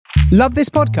Love this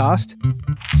podcast?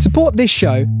 Support this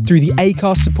show through the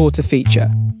Acast supporter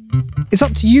feature. It's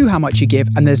up to you how much you give,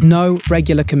 and there's no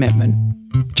regular commitment.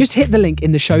 Just hit the link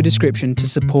in the show description to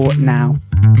support now.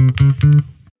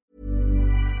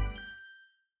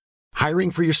 Hiring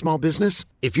for your small business?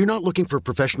 If you're not looking for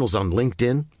professionals on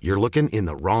LinkedIn, you're looking in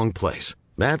the wrong place.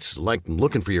 That's like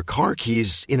looking for your car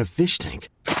keys in a fish tank.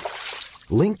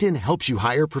 LinkedIn helps you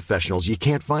hire professionals you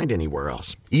can't find anywhere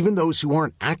else, even those who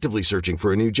aren't actively searching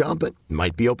for a new job but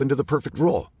might be open to the perfect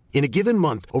role. In a given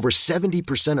month, over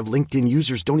 70% of LinkedIn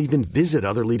users don't even visit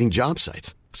other leading job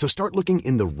sites. So start looking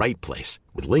in the right place.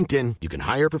 With LinkedIn, you can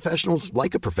hire professionals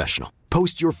like a professional.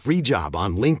 Post your free job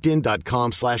on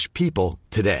linkedin.com/people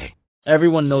today.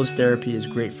 Everyone knows therapy is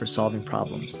great for solving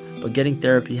problems, but getting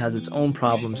therapy has its own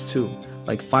problems too,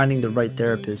 like finding the right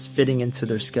therapist, fitting into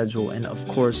their schedule, and of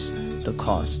course, the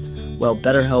cost. Well,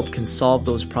 BetterHelp can solve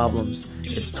those problems.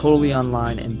 It's totally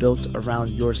online and built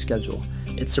around your schedule.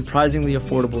 It's surprisingly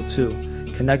affordable too.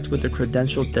 Connect with a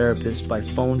credentialed therapist by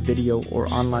phone, video, or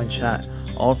online chat,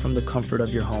 all from the comfort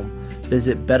of your home.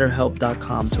 Visit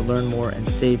BetterHelp.com to learn more and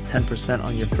save 10%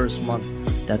 on your first month.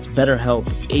 That's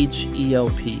BetterHelp,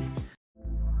 H-E-L-P.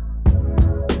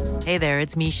 Hey there,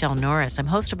 it's Michelle Norris. I'm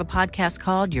host of a podcast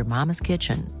called Your Mama's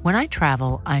Kitchen. When I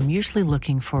travel, I'm usually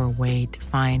looking for a way to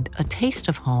find a taste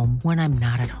of home when I'm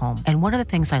not at home. And one of the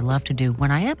things I love to do when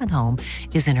I am at home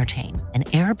is entertain. And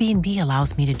Airbnb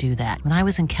allows me to do that. When I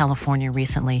was in California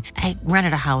recently, I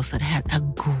rented a house that had a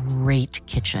great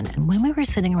kitchen. And when we were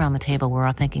sitting around the table, we were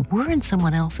all thinking, we're in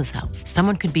someone else's house.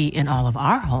 Someone could be in all of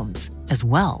our homes as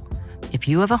well. If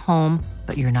you have a home,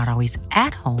 but you're not always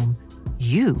at home,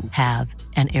 you have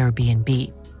an Airbnb.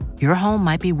 Your home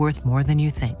might be worth more than you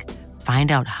think.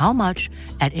 Find out how much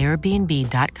at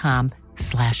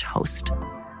airbnb.com/host.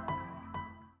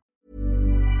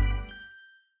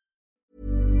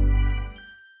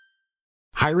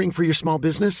 Hiring for your small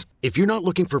business? If you're not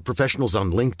looking for professionals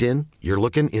on LinkedIn, you're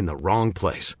looking in the wrong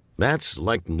place. That's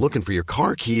like looking for your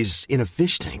car keys in a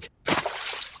fish tank.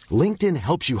 LinkedIn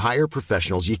helps you hire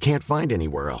professionals you can't find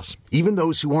anywhere else, even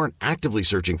those who aren't actively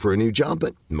searching for a new job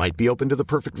but might be open to the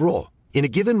perfect role. In a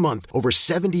given month, over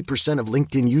 70% of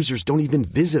LinkedIn users don't even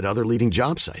visit other leading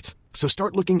job sites. So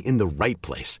start looking in the right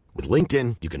place. With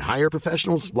LinkedIn, you can hire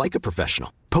professionals like a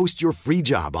professional. Post your free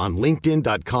job on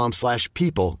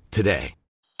linkedin.com/people today.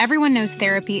 Everyone knows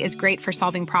therapy is great for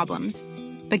solving problems,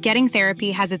 but getting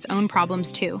therapy has its own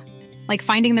problems too, like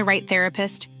finding the right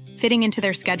therapist, fitting into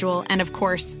their schedule, and of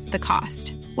course, the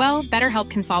cost. Well,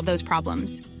 BetterHelp can solve those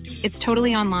problems. It's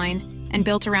totally online and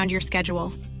built around your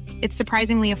schedule. It's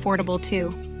surprisingly affordable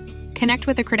too. Connect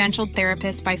with a credentialed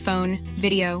therapist by phone,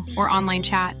 video, or online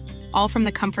chat, all from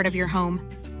the comfort of your home.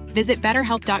 Visit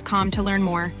BetterHelp.com to learn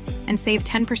more and save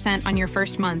 10% on your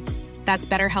first month. That's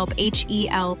BetterHelp,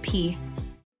 H-E-L-P.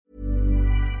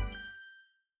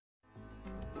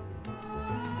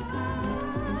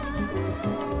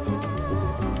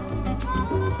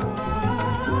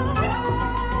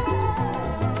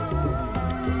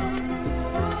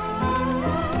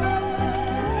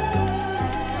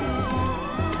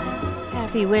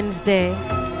 Happy Wednesday.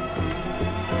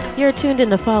 You're tuned in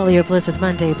to Follow Your Bliss with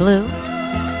Monday Blue.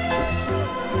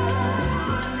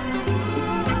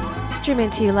 Streaming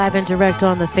to you live and direct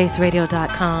on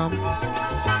thefaceradio.com.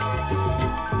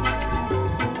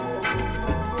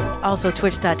 Also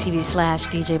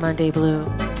twitch.tv/DJ Monday Blue.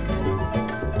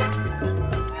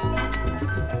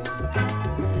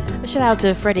 A shout out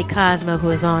to Freddie Cosmo, who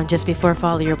is on just before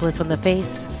Follow Your Bliss on the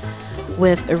Face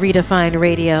with Redefined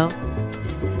Radio.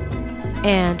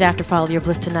 And after Follow Your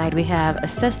Bliss tonight, we have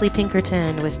Cecily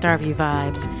Pinkerton with Starview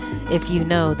Vibes. If you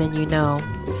know, then you know.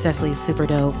 Cecily's super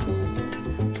dope.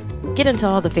 Get into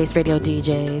all the Face Radio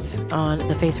DJs on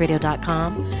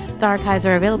thefaceradio.com. The archives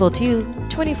are available to you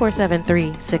 24/7,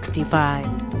 365.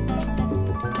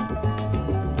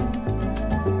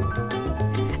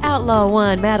 Outlaw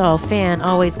One, Madoll fan,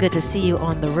 always good to see you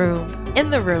in the room,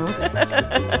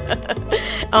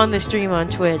 on the stream on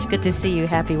Twitch. Good to see you.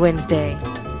 Happy Wednesday.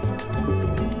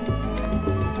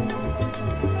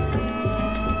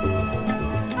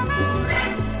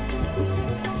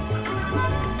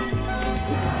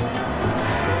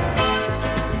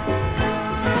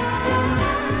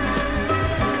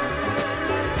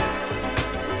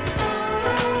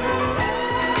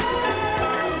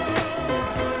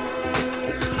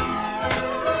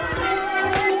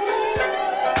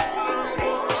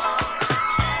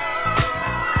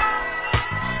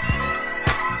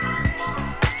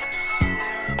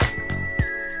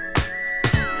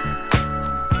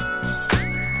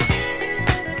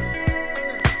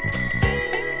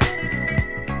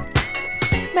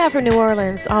 Sean from New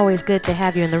Orleans, always good to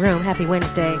have you in the room. Happy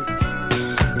Wednesday.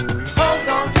 Hold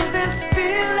on to this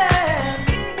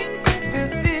feeling,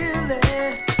 this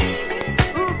feeling.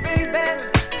 Ooh, baby.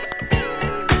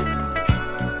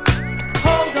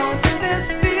 Hold on to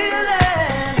this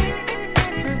feeling,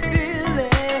 this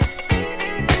feeling.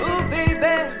 Ooh,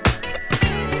 baby.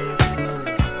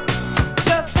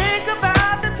 Just think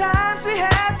about the times we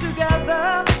had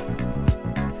together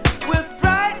with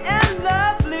bright and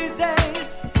lovely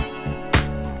days.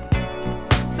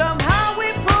 Somehow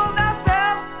we pulled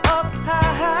ourselves up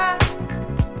high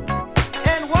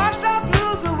and washed our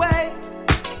blues away.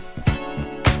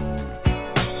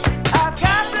 I've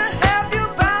got to have you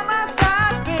by my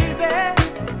side, baby,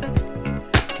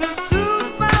 to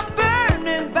soothe my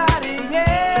burning body,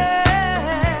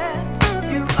 yeah.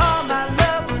 You are my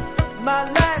love, my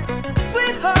life,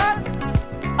 sweetheart.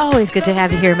 Always good to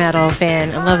have you here, Mad Old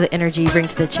Fan. I love the energy you bring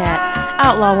to the chat.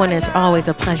 Outlaw One, is always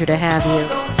a pleasure to have you.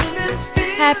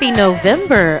 Happy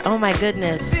November. Oh my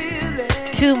goodness.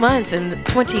 2 months in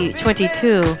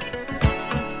 2022.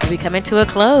 We coming to a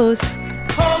close.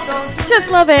 Just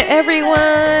love it,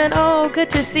 everyone. Oh, good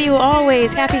to see you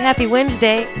always. Happy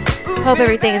Wednesday. Hope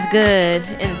everything's good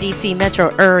in the DC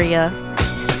metro area.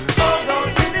 Hold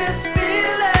on to this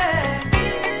feeling,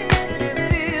 this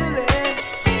feeling.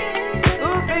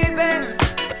 Ooh, baby.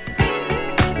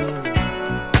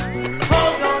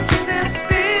 Hold on to this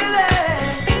feeling,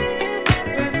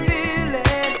 this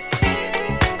feeling.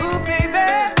 Ooh, baby,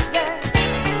 yeah.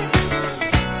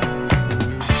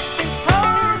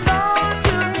 Hold on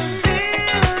to this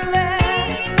feeling,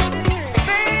 baby.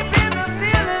 The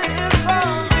feeling is for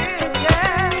real,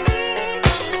 yeah.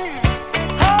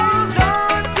 Hold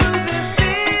on to this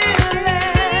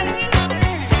feeling.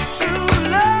 True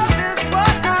love is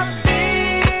what I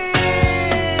feel,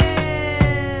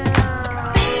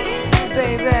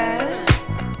 baby.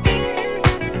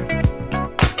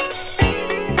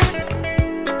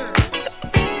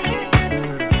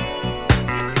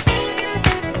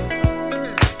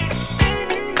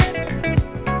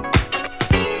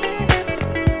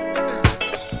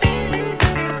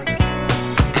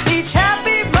 Each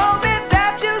happy moment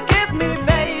that you give me,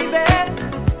 baby,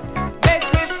 makes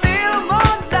me feel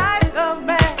more like a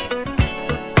man.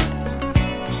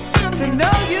 To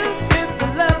know you is to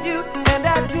love you, and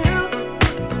I do.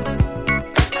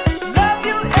 Love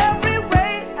you every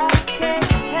way I can.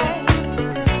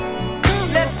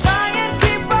 Let's try and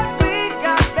keep what we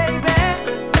got, baby.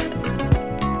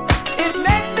 It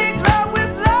makes me glow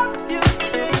with love, you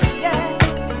see, yeah.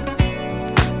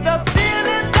 The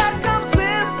feeling that comes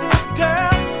with it,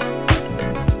 girl,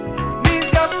 means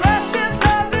your precious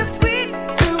love is sweet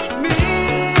to me,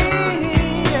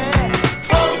 yeah.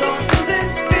 Hold on to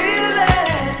this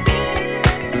feeling,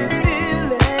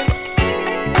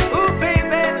 ooh,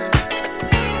 baby.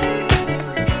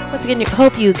 Once again,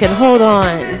 hope you can hold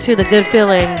on to the good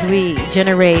feelings we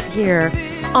generate here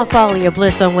on Follow Your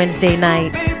Bliss on Wednesday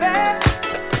nights.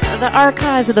 The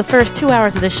archives of the first 2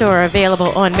 hours of the show are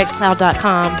available on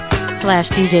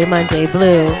mixcloud.com/DJ Monday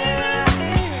Blue. Baby,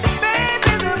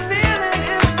 the feeling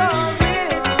is for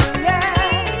real, yeah.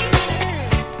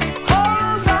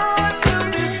 Hold on to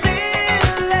this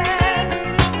feeling.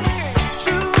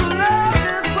 True love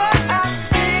is what I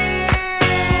feel,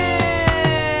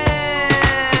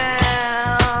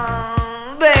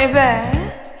 baby.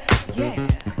 Yeah.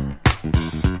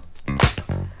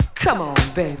 Come on,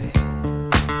 baby.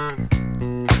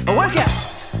 Work out.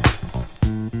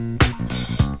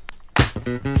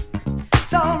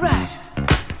 It's alright.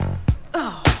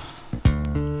 Oh,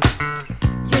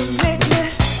 you make me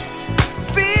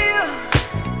feel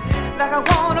like I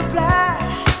wanna fly.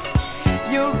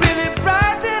 You really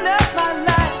brighten up my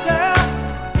life, girl.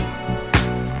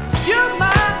 You're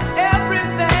my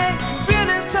everything,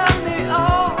 really turn me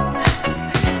on.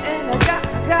 And I got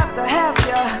to have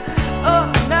you all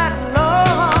night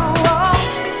long.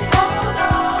 Hold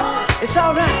on. It's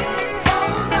alright.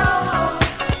 Hold on.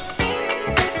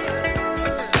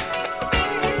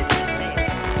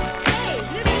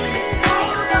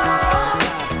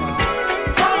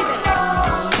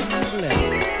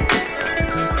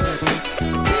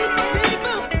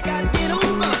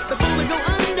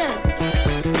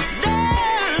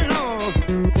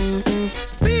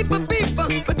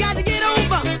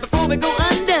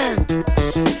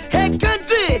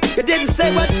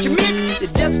 Say what you meant,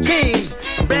 it just changed.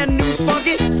 A brand new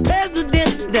funky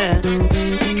president.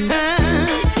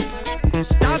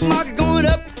 Stock market going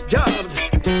up, jobs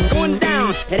going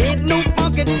down. It ain't no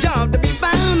funky job to be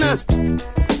found.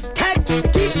 Tax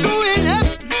keep going up.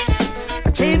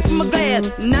 I changed my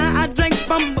glass, now I drink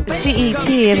from my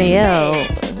CETMEL.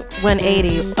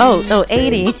 180. Oh,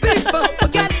 80.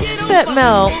 Set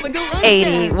Mel,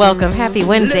 80. Welcome. Happy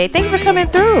Wednesday. Thank you for coming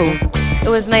through. It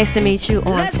was nice to meet you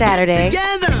on Saturday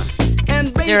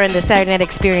during the Saturday Night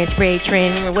Experience Raid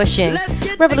Training. We're wishing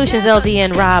Revolution's LD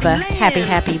and Rob a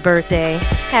happy birthday.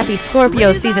 Happy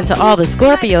Scorpio season to all the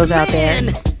Scorpios out there.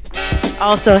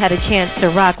 Also had a chance to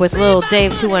rock with Lil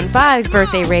Dave 215's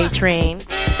birthday raid train.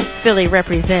 Philly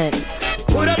represent.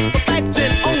 Put up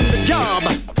perfection on the job.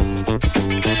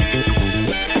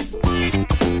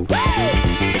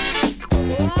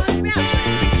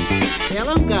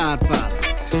 Tell him, Godfather.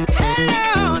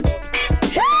 Hello.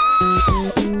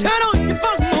 Turn on your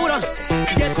funk motor.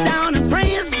 Get down and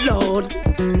praise the Lord.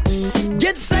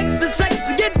 Get sexy,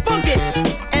 get funky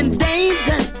and dance.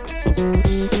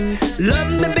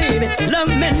 Love me, baby, love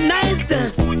me nice.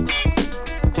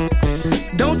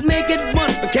 Don't make it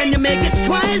once, but can you make it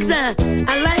twice? I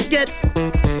like it.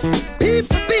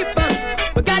 People,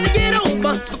 we got to get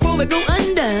over before we go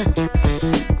under.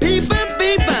 People,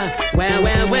 well,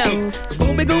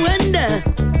 before we go under.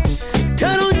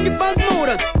 Turn on your funk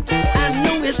motor. I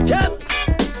know it's tough.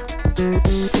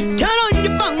 Turn on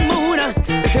your funk motor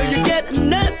until you get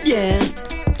enough, yeah.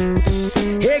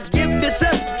 Hey, give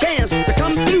yourself a chance to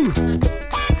come through.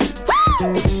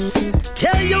 Woo!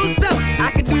 Tell yourself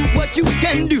I can do what you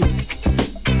can do.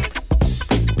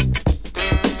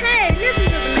 Hey, listen to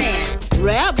the man.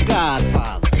 Rap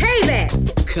Godfather. Hey there.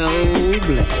 Cold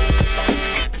blood.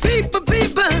 People.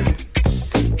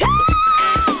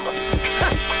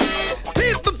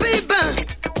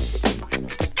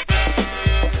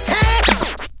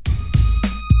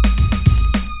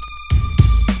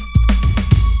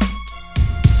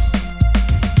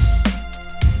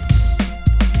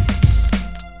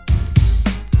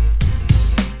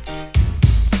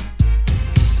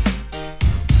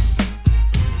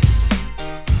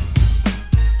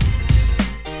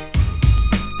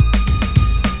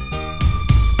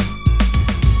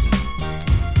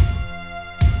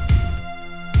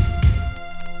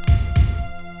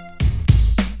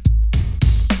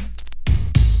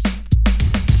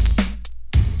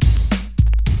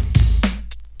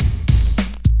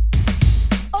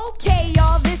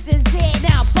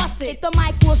 The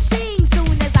mic will sing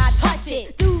soon as I touch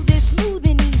it. Do this smooth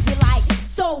and easy like,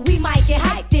 so we might get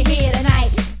hyped in here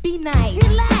tonight. Be nice,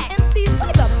 relax, MC's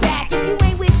play the back. If you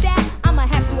ain't with that, I'ma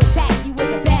have to attack you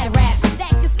with a bad rap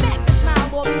that can smack the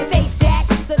smile off your face, Jack.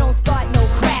 So don't start no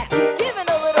crap. Giving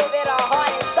a little bit of heart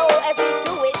and soul as we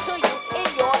do it to you in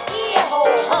your ear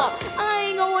hole. I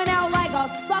ain't going out like a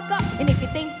sucker, and if you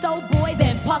think so, boy,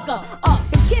 then pucker up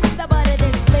and kiss the butt of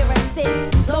this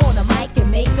lyricist. Blow on the mic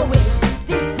and make a wish.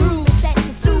 This groove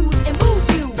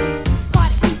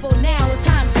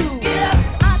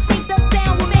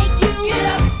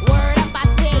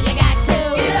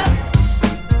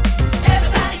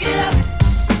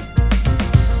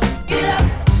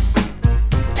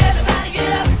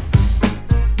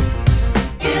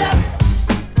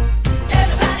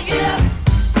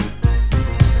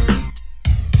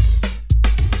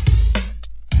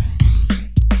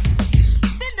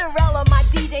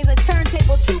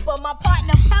my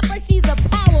partner Pepper, she's a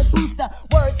power booster.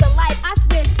 Words of life, I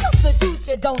swear she'll seduce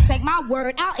you. Don't take my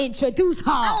word, I'll introduce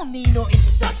her. I don't need no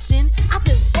introduction. I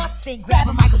just bust in, grab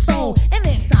a microphone, and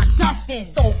then start dusting.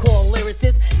 So-called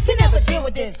lyricists can never deal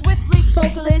with this. Swiftly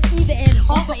vocalist, either in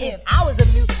or for if. I was a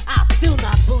mute, I'll still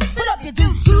not boost. Put up your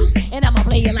deuce, and I'ma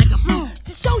play it like a flute.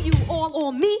 To show you all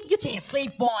on me, you can't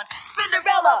sleep on.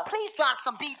 Spinderella, please drop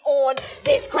some beats on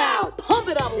this crowd. Pump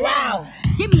it up loud.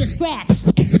 Give me a scratch.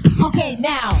 Okay,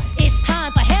 now it's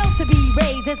time for hell to be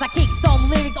raised as I kick some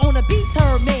lyrics on a beat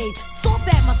turn made. Salt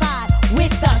at my side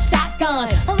with the shotgun.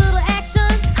 A little action,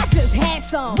 I just had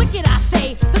some. Wicked, I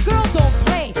say, the girls don't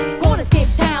play. Gonna skip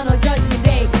town on Judgment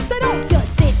Day. So don't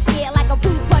just sit there like a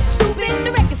fruit punch stupid.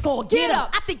 The record's called Get Up.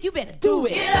 I think you better do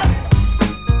it. Get up.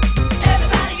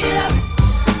 Everybody get up.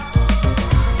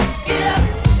 Get up.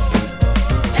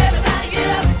 Everybody get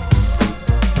up.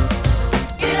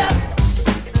 Get up.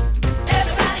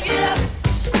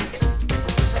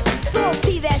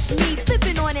 That's me,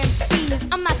 flipping on MCs.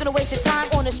 I'm not gonna waste your time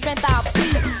on the strength I'll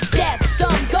be. Deaf,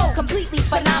 dumb, go, completely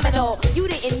phenomenal. You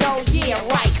didn't know, yeah,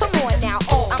 right. Come on now,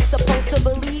 oh, I'm supposed to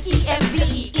believe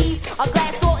EMVEE. A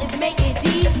glass door is making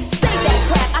G. Say that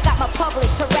crap, I got my public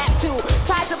to rap to.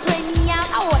 Try to play me out,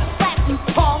 I wanna slap you,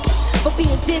 punk, for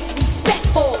being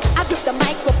disrespectful. I grip the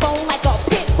microphone like a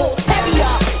pit bull terrier.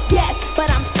 Yes,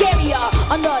 but I'm scarier.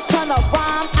 Under a ton of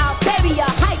rhymes, I'll bury ya.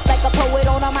 Hype like a poet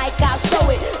on a mic, I'll show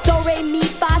it. Do, re, mi,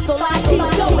 fa, sol, la, ti,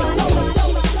 do it.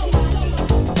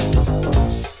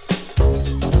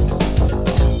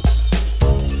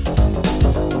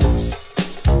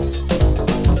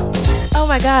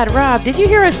 God, Rob, did you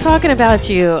hear us talking about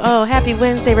you? Oh, happy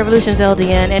Wednesday, Revolutions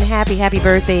LDN, and happy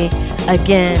birthday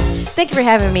again. Thank you for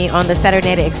having me on the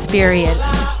Saturday Night Experience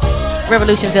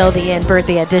Revolutions LDN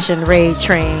Birthday Edition Raid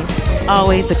Train.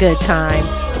 Always a good time.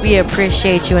 We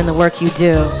appreciate you and the work you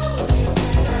do.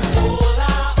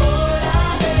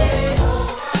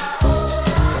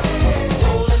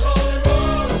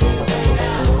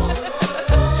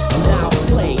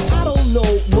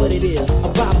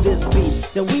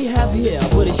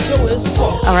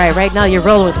 All right, right now you're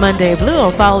rolling with Monday Blue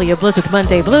on Follow Your Bliss with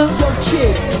Monday Blue. Yo,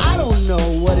 kid, I don't know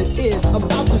what it is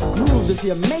about this groove that's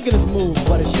here making us move,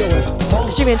 but it sure is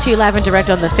fun. Streaming to you live and direct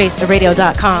on the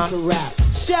faceradio.com.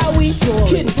 Shall we? Sure.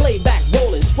 Kid and play back,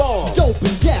 rolling strong. Dope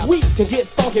and deaf. We can get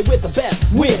funky with the best.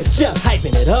 We're just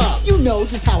hyping it up. You know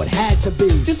just how it had to be.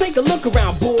 Just take a look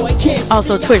around, boy.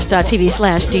 Also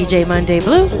twitch.tv/DJ Monday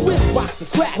Blue.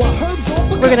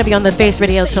 We're going to be on the Face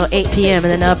Radio till 8 p.m.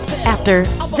 and then up after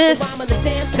this,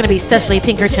 it's going to be Cecily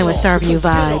Pinkerton with Starview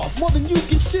Vibes.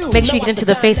 Make sure you get into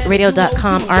the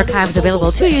faceradio.com archives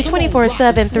available to you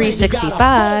 24/7,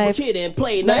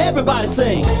 365. Now everybody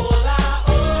sing.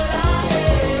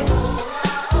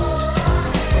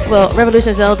 Well,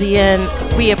 Revolutions LDN,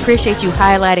 we appreciate you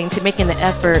highlighting to making the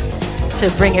effort to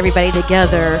bring everybody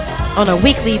together on a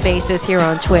weekly basis here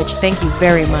on Twitch. Thank you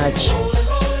very much.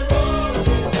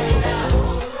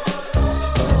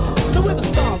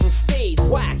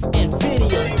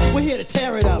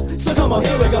 So come on,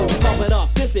 here we go. Pump it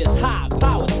up. This is high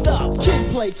power stuff.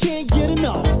 Kid play, can't get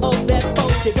enough of that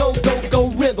funky go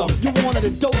rhythm. You wanted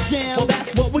a dope jam? Well,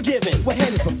 that's what we're giving. We're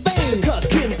headed for fame because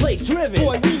Kid Play's driven.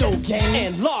 Boy, we know game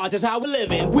and large is how we're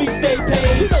living. We stay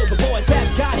paid. You know the boys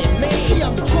have got it made. See,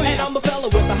 I'm the tramp, and I'm the fella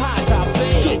with the high top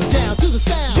fade. Get down to the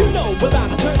sound. You know we're about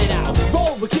to turn it out.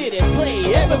 Roll with Kid and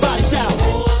Play. Everybody shout.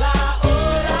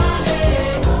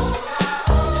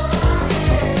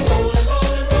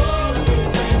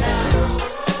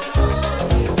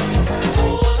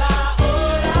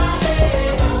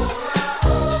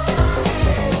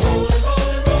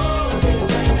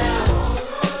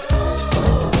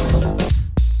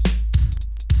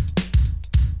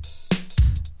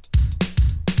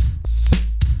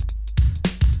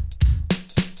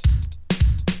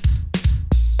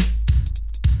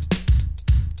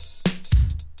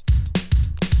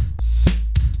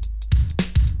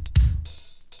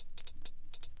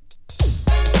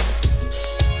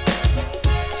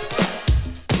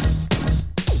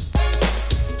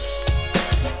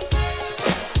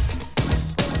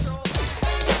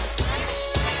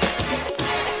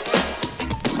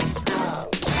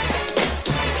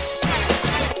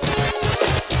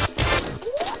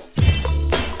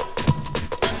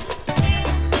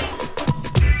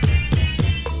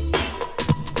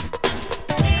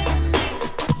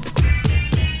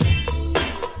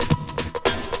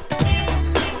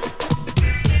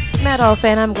 Metal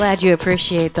fan, I'm glad you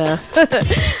appreciate the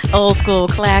old school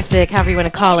classic, however you want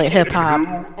to call it, hip hop.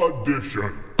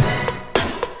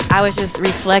 I was just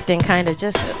reflecting, kind of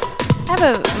just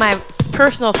my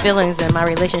personal feelings and my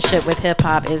relationship with hip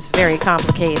hop is very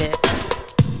complicated.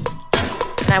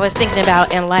 And I was thinking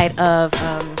about, in light of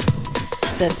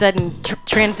the sudden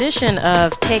transition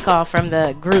of Takeoff from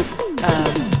the group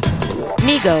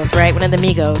Migos, right? One of the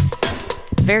Migos.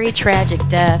 Very tragic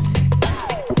death.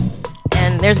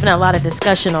 And there's been a lot of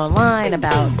discussion online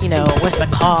about, you know, what's the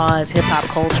cause, hip-hop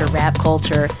culture, rap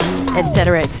culture,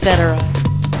 etc., etc.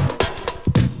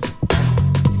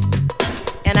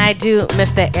 And I do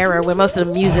miss that era when most of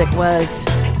the music was,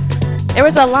 there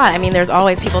was a lot. I mean, there's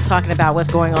always people talking about what's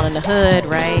going on in the hood,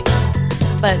 right?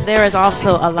 But there is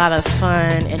also a lot of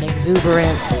fun and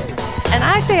exuberance. And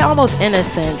I say almost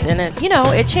innocence. And, it, you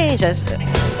know, it changed as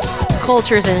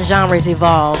cultures and genres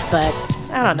evolve, but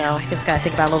I don't know. I just gotta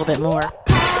think about it a little bit more.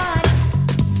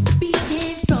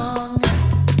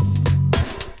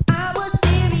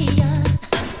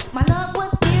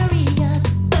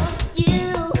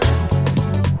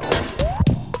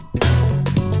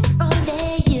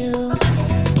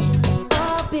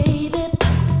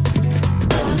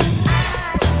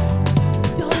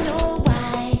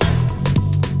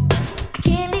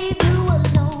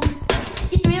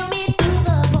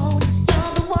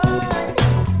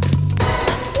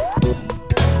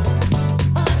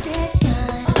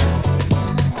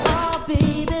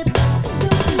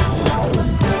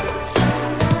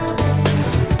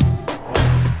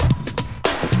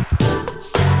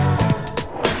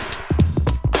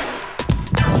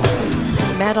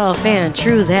 Metal fan,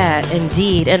 true that,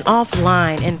 indeed. And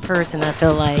offline, in person, I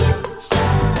feel like.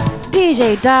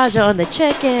 DJ Daja on the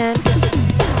check-in.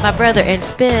 My brother in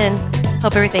Spin.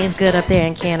 Hope everything's good up there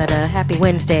in Canada. Happy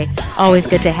Wednesday. Always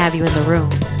good to have you in the room.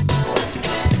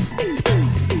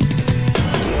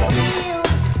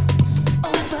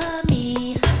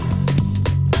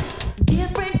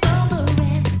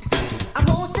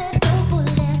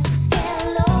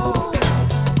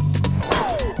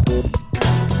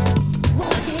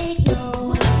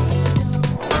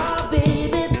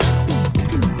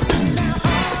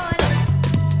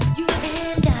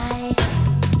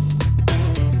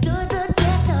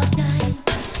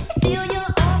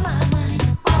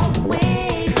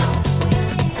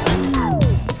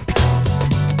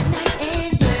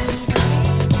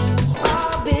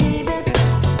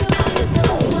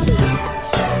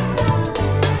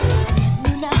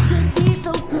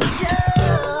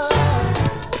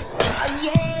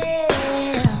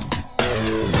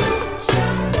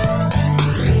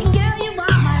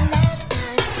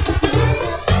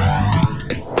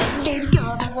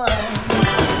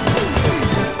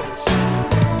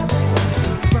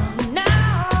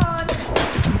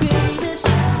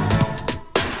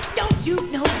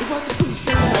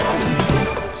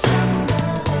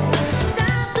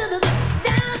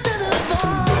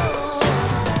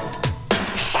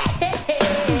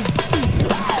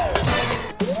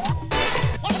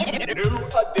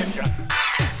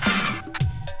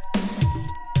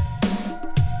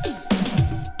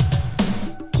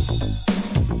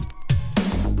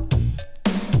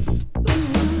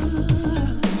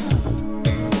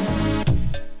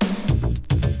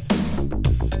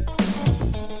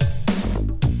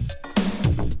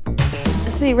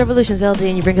 See, Revolution's LD,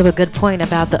 and you bring up a good point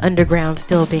about the underground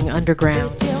still being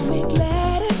underground.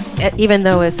 Even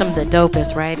though it's some of the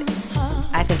dopest, right?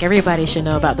 I think everybody should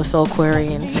know about the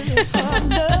Soulquarians.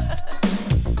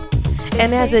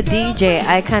 And as a DJ,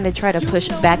 I kind of try to push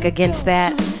back against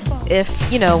that.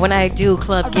 If, you know, when I do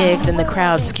club gigs and the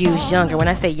crowd skews younger, when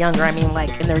I say younger, I mean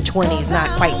like in their 20s,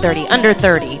 not quite 30. Under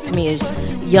 30 to me is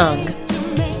young.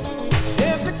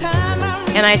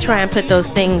 And I try and put those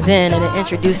things in and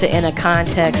introduce it in a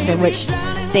context in which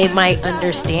they might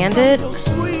understand it.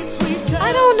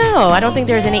 I don't know. I don't think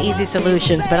there's any easy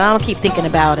solutions, but I'll keep thinking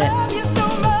about it.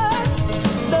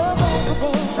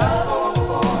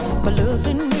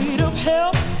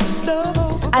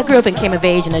 I grew up and came of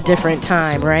age in a different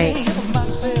time, right?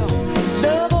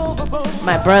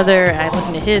 My brother, I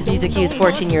listened to his music. He was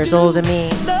 14 years older than me.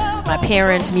 My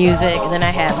parents' music, and then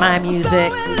I had my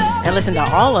music. I listened to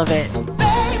all of it.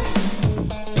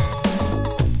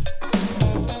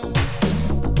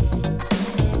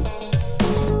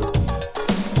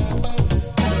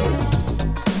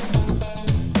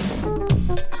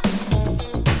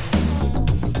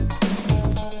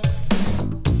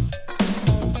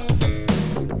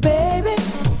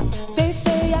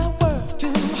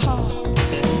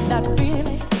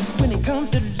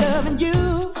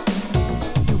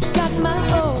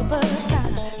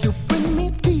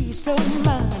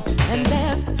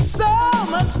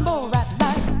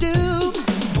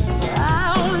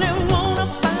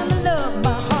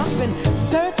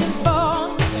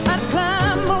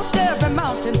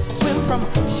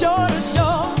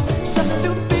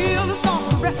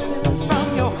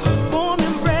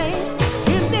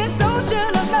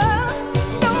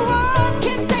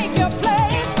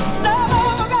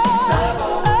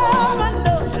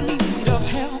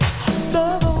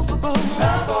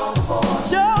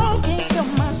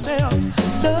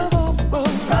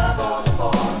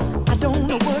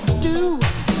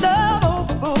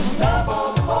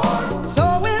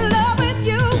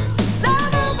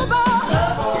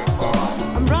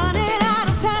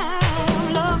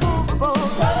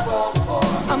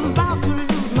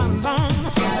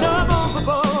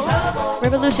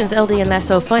 LD, and that's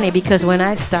so funny because when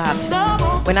I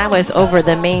was over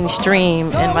the mainstream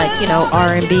and like, you know,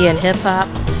 R&B and hip hop,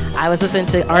 I was listening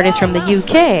to artists from the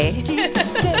UK.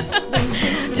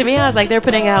 To me, I was like, they're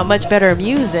putting out much better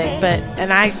music,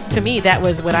 to me, that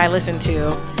was what I listened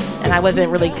to, and I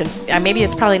wasn't really, maybe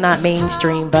it's probably not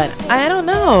mainstream, but I don't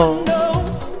know.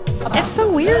 It's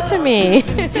so weird to me.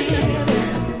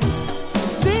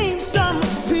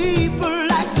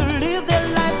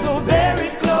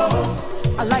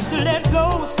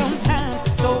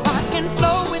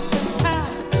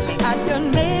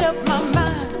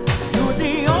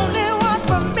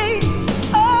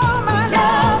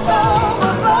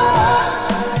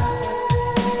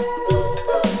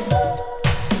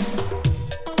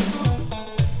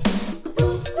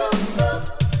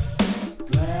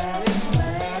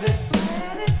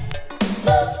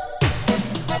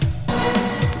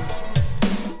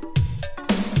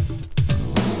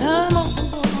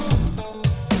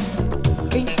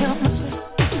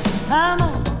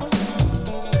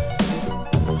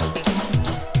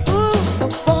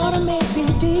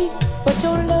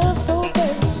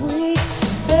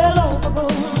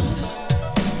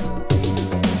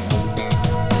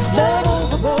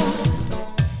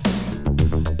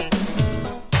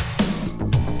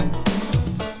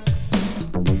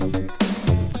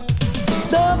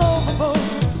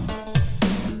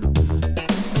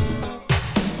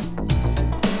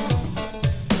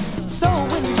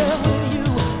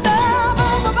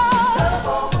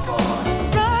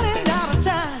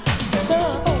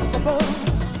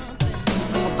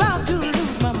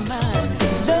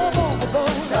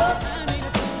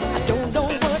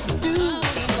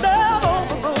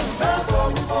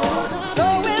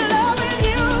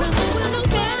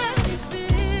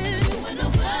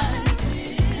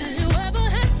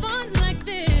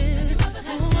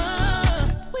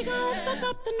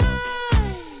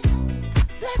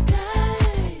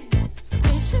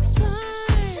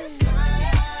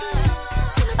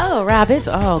 Oh, Rob, it's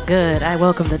all good. I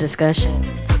welcome the discussion.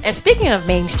 And speaking of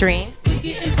mainstream,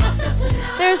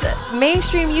 there's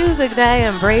mainstream music that I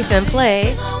embrace and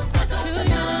play.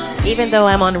 Even though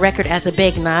I'm on record as a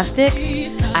big Gnostic,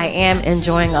 I am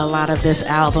enjoying a lot of this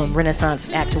album,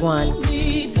 Renaissance Act 1.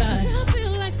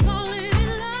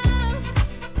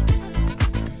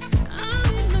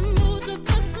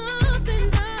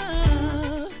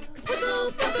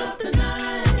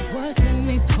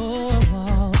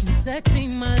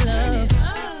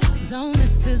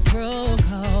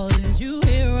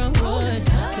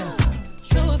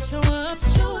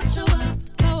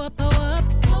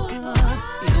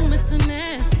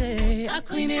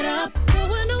 Clean it up, go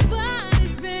where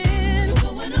nobody's been.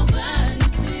 Go where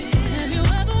nobody's been. Have you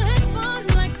ever had fun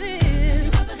like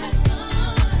this? Ever had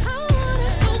fun? I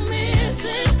wanna go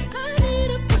missing. I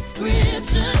need a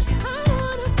prescription. I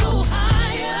wanna go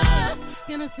higher.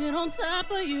 Can I sit on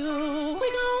top of you? We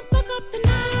gon' fuck up the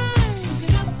night.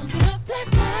 Funk it up, black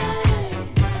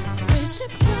lights.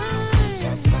 Spaceships fly.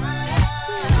 Spaceships fly.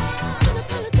 Yeah.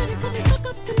 Unapologetic when we fuck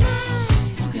up the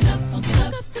night. Funk it up, fuck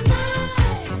up the night.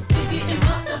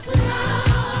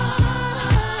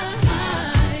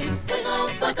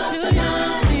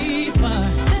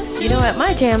 You know what?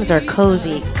 My jams are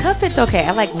cozy. Cuff It's okay.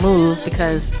 I like Move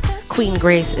because Queen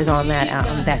Grace is on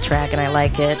that track, and I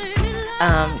like it.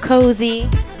 Cozy,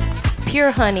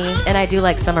 Pure Honey, and I do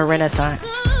like Summer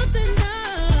Renaissance.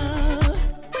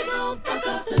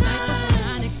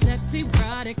 Sexy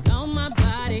product on my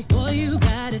body. Boy, you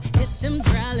got it. Hit them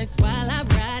hydraulics while I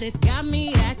ride it. Got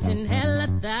me acting hella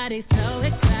thotty. So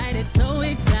excited, so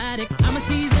exotic. I'm a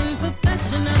seasoned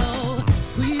professional.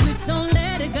 Squeeze it, don't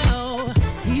let it go.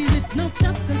 Tease it, no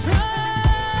self-control.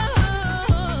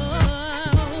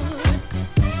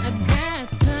 I got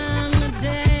time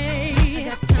today. I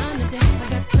got time today. I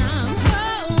got time.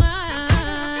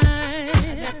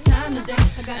 I got time today.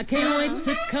 I can't wait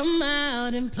to come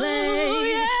out and play. Ooh,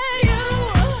 yeah, you.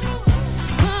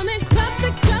 Come and cup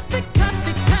it, cup it, cup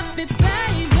it, cup it,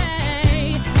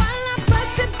 baby. While I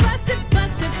bust it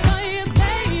for you,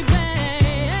 baby.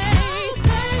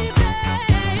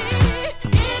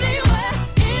 Anywhere,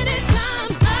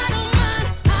 anytime, I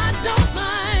don't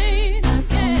mind.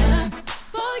 Yeah,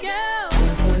 for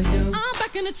you. I'm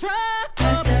back in the truck.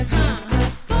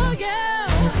 For you.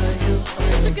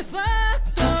 Chick is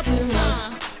fucked up. For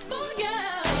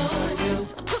you.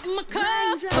 I put my cup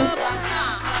up.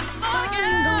 For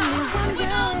you. We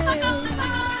gon' fuck up the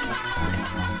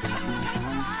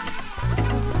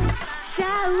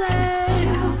Showers,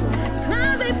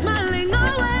 clouds smiling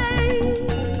away.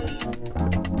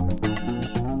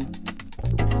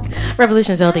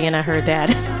 Revolution's LD, and I heard that.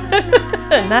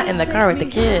 Not in the car with the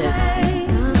kids.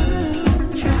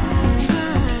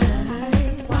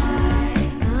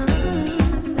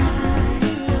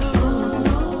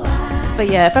 But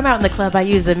yeah, if I'm out in the club, I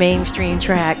use the mainstream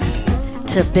tracks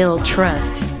to build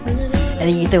trust. And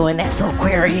then you throw in that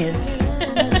Aquarians.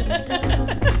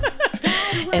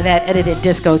 And that edited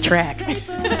disco track.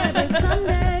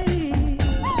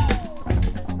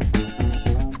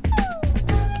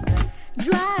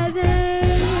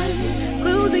 Driving,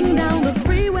 cruising down the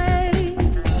freeway.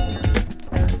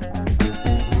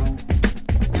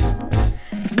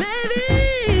 Maybe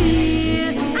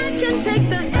I can take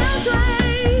the L train.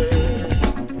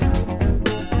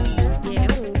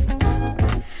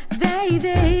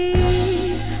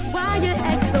 Baby, why you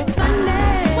act so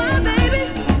funny? Why, baby?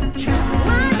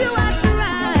 Why do I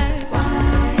try?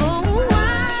 Oh,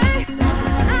 why?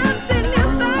 I've seen you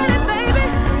funny, baby.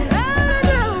 Oh,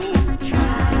 no.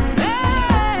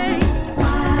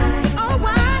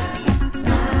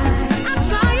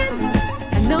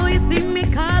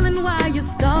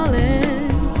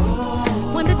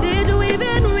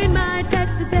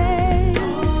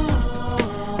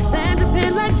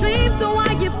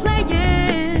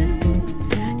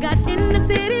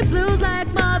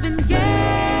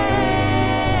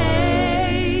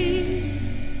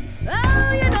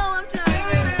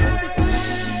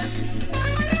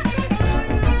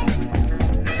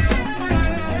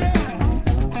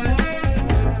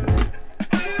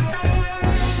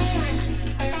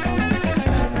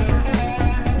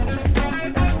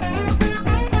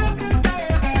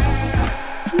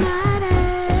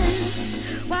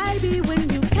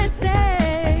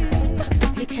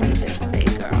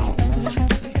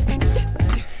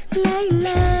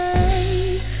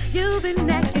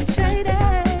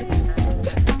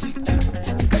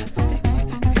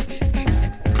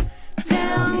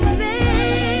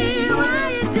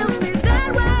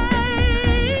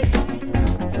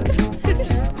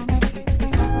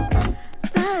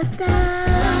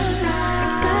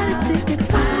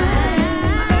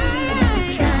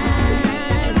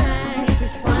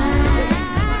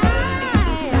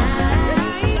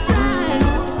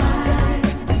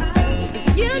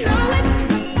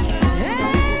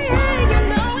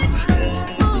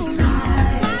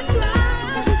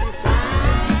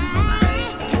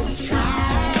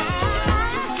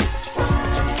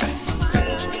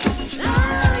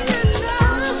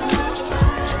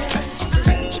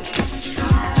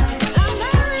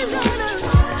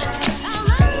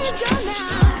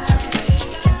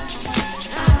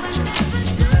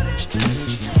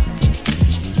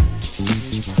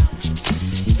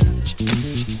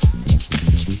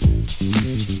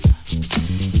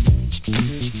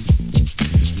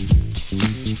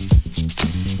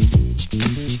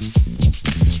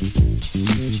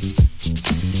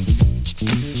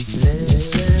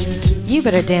 You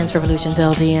better dance Revolutions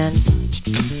LDN.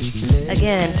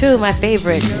 Again, two of my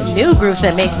favorite new groups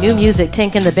that make new music.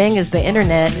 Tank and the Bang is the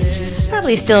internet.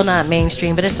 Probably still not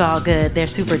mainstream, but it's all good. They're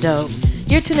super dope.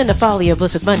 You're tuned in to Follow Your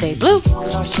Bliss with Monday Blue.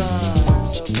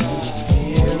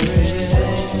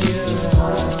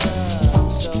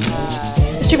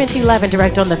 Streaming to you live and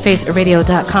direct on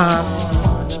thefaceradio.com.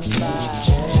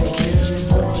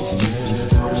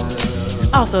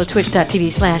 Also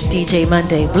twitch.tv/DJ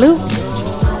Monday Blue.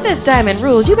 This Diamond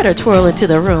Rules, you better twirl into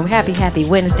the room. Happy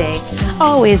Wednesday.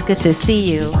 Always good to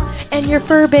see you. And your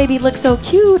fur baby looked so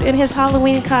cute in his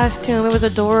Halloween costume. It was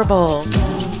adorable.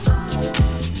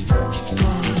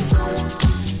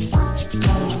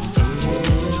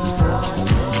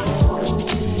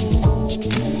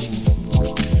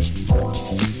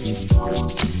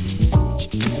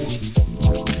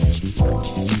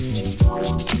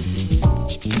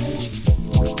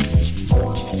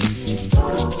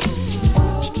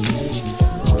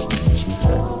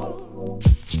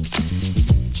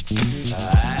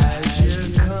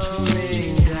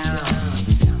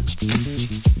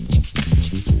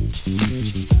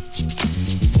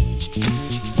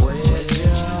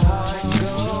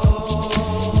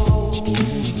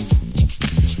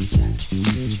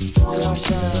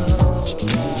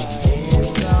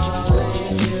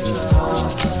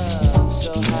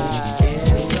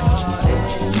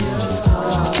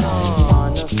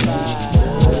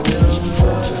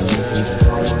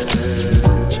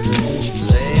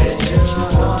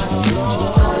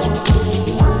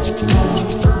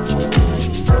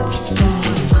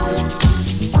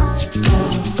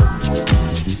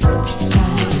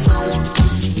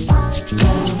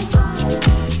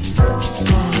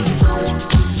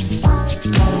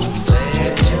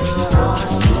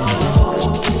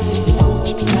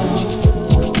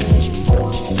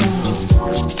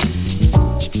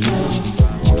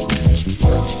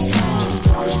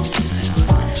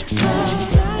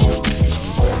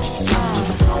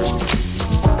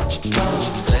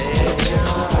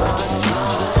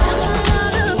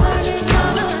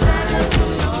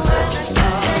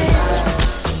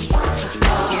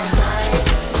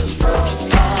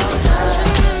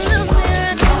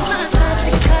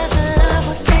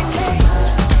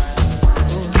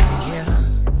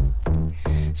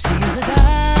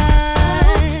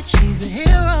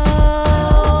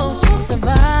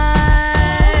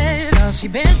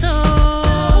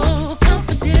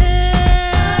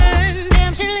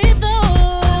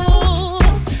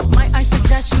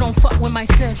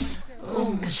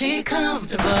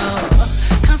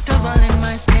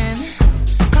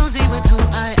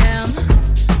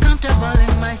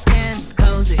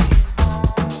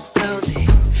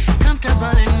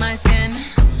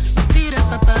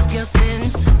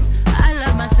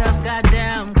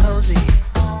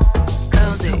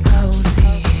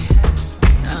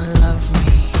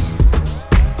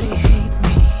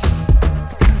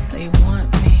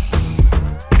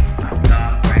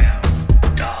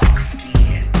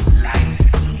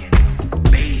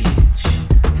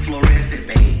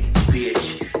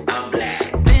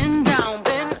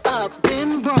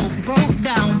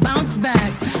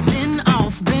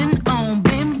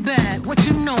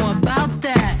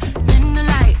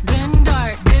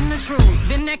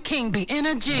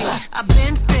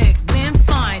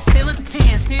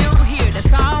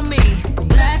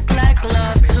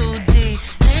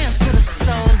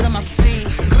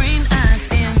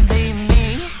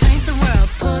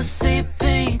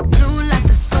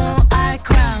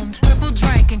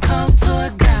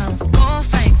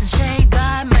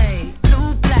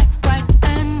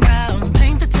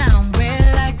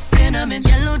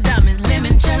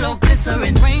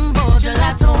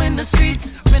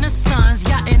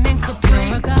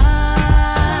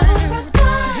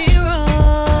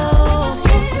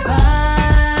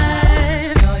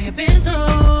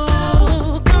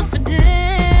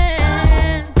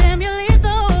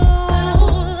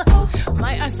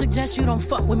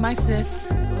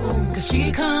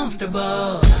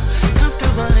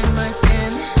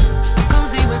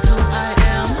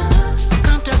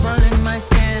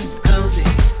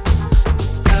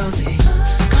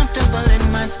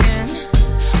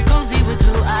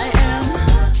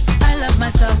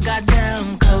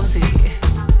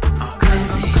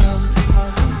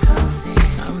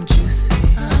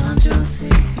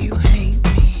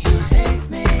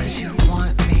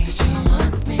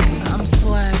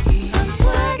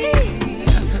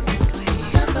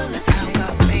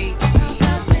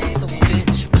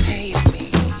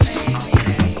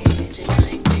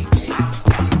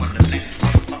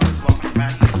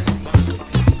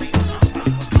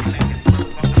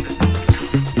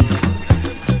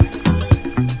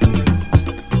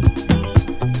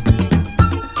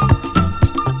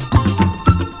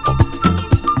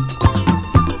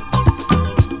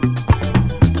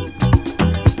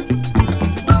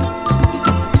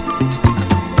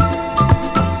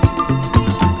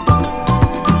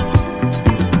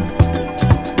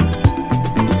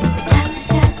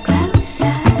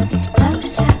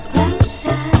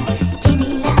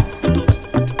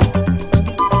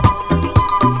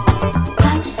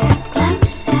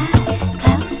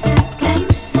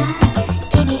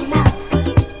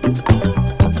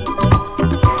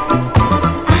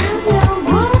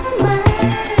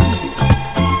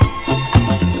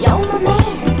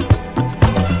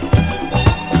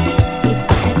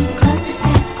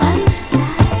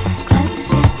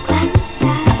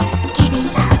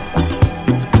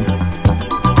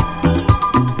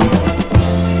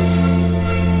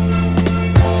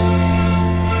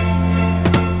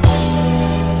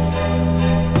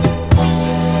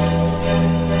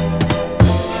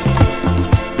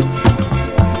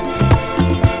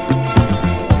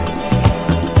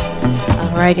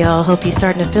 right, y'all. Hope you're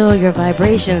starting to feel your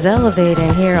vibrations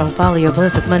elevating here on Follow Your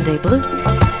Bliss with Monday Blue.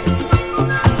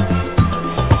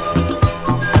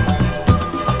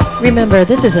 Remember,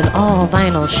 this is an all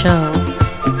vinyl show,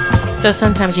 so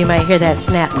sometimes you might hear that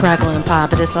snap, crackle, and pop,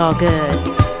 but it's all good.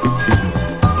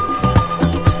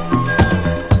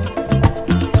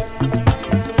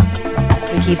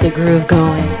 We keep the groove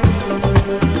going.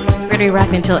 We're going to be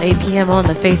rocking until 8 p.m. on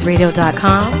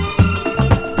thefaceradio.com.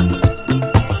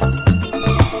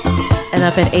 And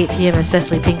up at 8 p.m. is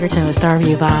Cecily Pinkerton with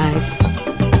Starview Vibes.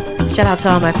 Shout out to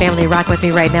all my family rocking with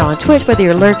me right now on Twitch, whether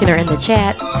you're lurking or in the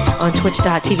chat on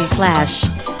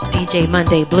twitch.tv/DJ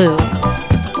Monday Blue.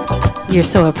 You're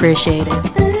so appreciated.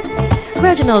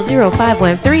 Reginald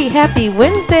 0513, happy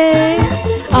Wednesday.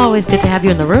 Always good to have you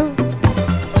in the room.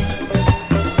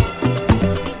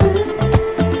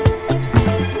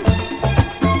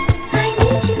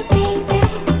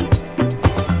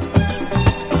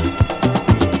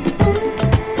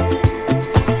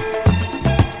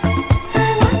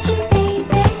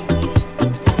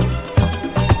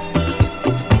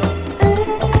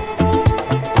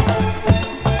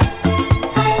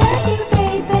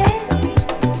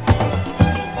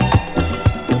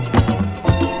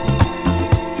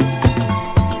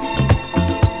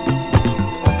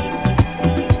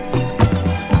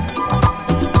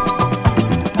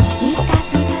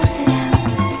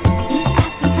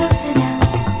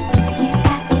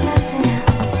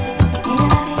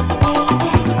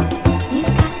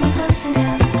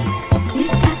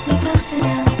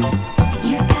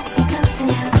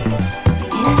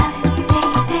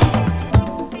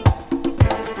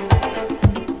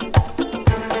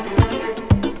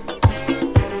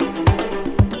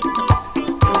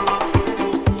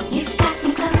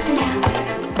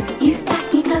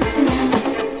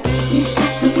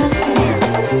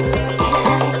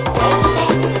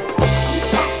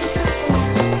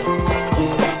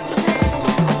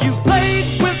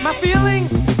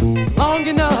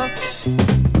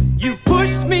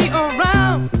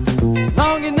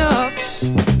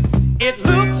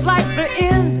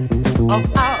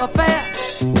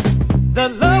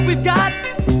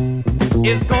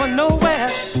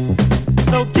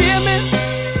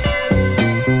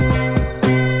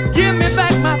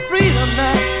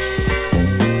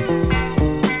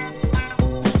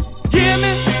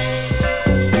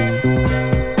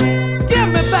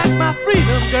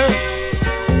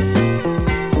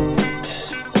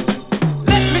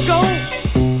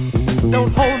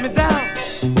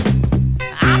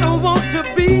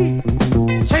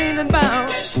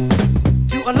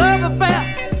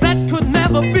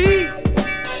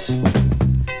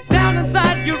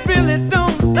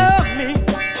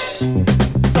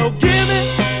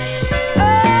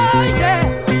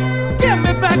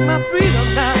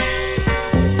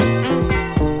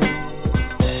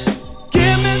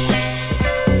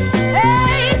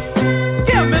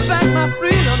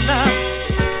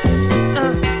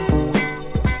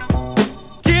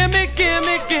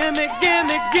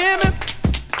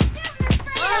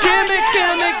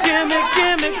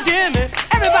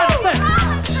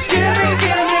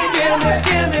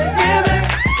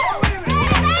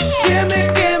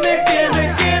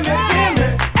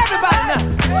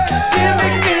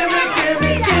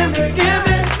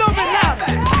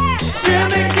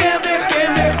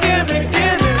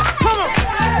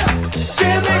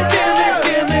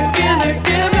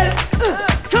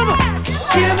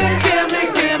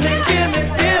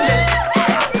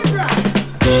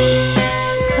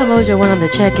 One on the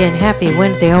check-in. Happy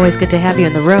Wednesday. Always good to have you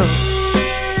in the room.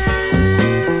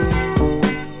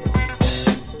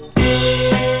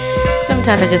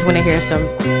 Sometimes I just want to hear some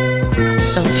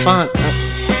funk,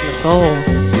 some soul.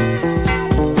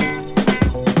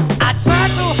 I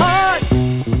tried so hard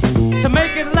to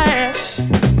make it last,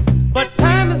 but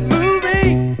time is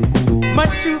moving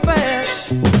much too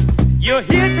fast. You're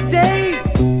here today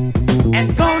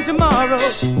and gone tomorrow.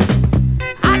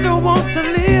 I don't want to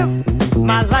live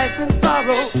my life in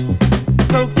sorrow.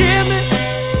 So give me,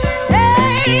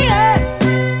 hey, yeah,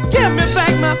 give me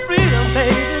back my freedom,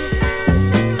 baby.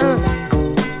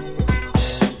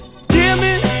 Give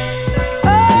me,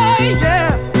 oh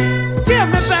yeah, give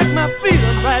me back my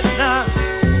freedom right now.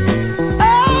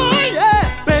 Oh yeah,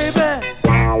 baby.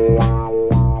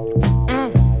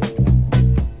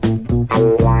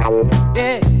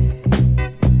 Yeah.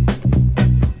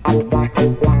 I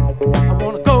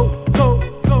wanna go.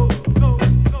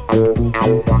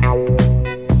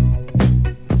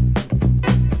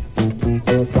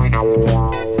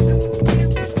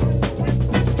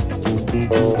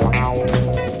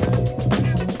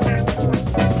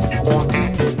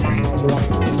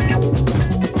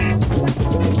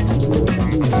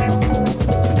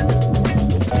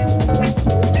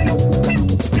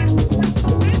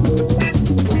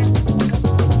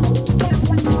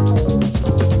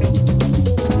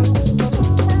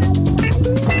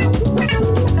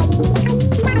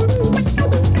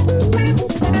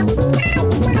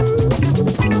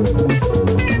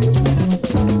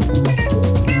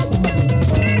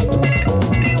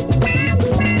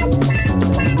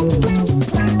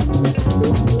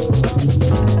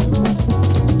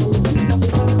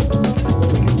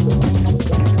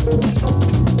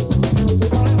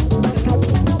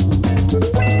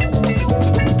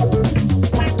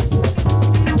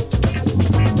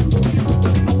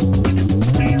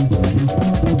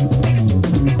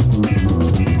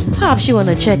 Shoe on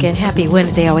the check-in. Happy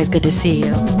Wednesday. Always good to see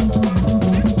you.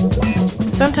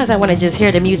 Sometimes I want to just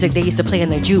hear the music they used to play in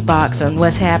the jukebox on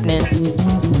What's Happening.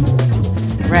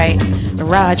 Right?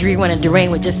 Raj, Rewan, and Durain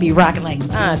would just be rocking like,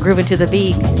 grooving to the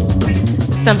beat.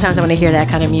 Sometimes I want to hear that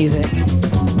kind of music.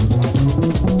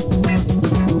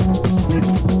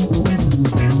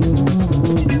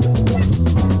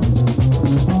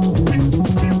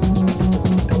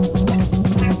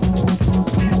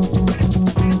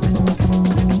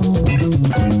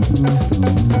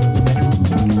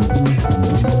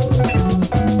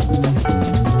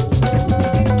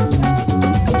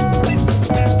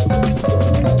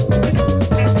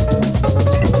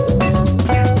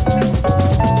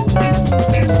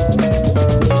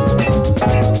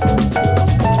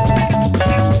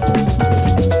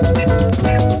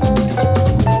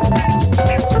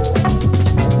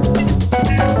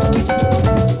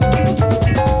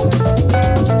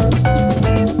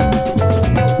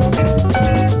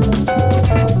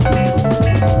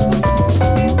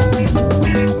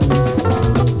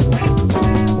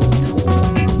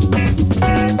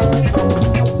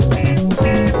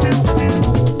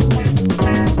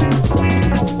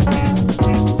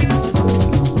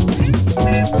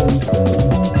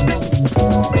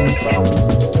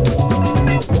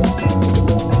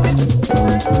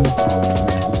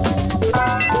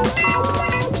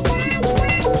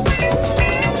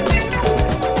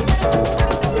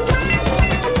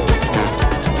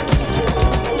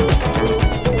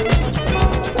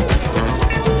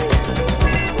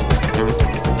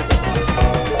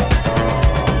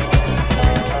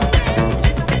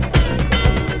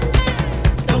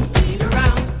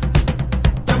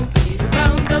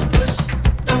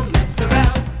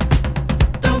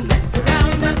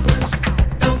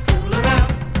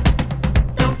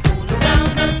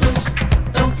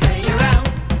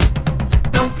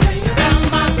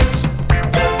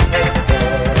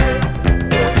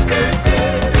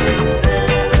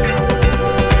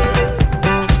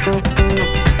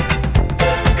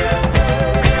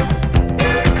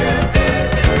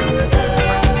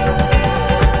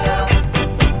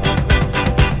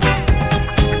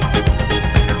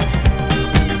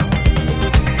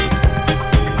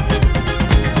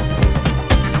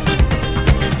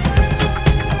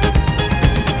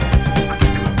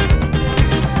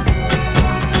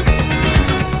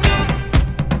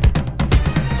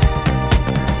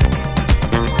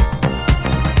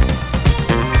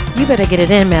 Better get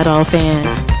it in, Mad All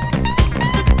fan.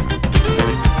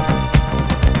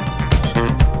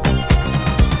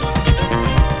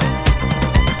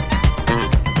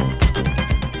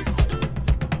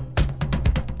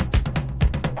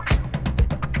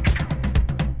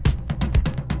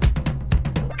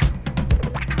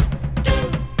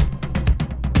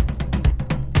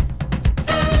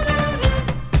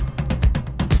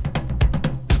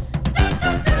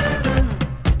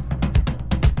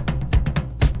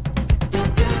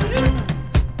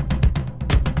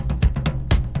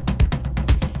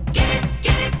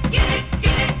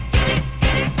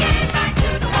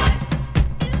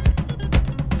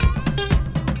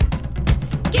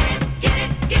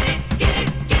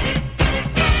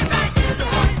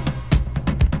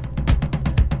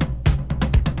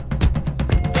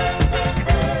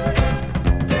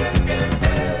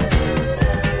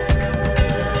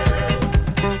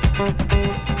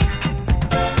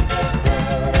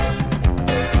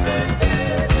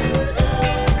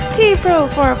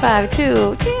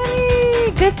 Pro452,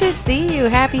 Tammy, good to see you.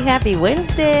 Happy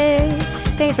Wednesday.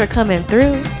 Thanks for coming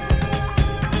through.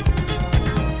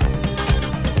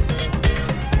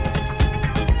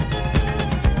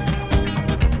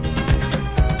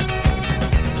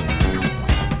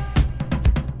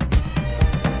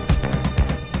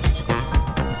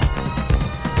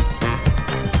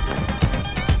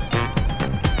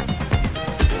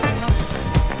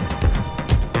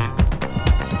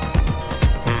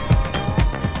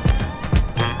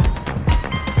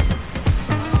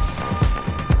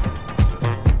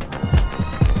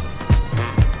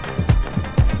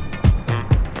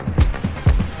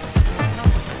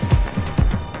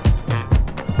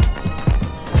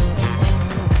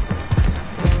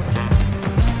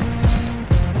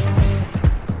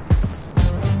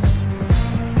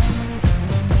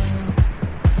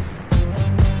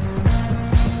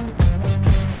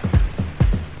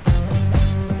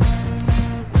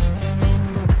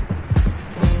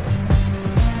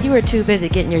 You were too busy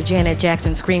getting your Janet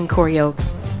Jackson scream choreo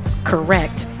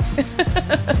correct.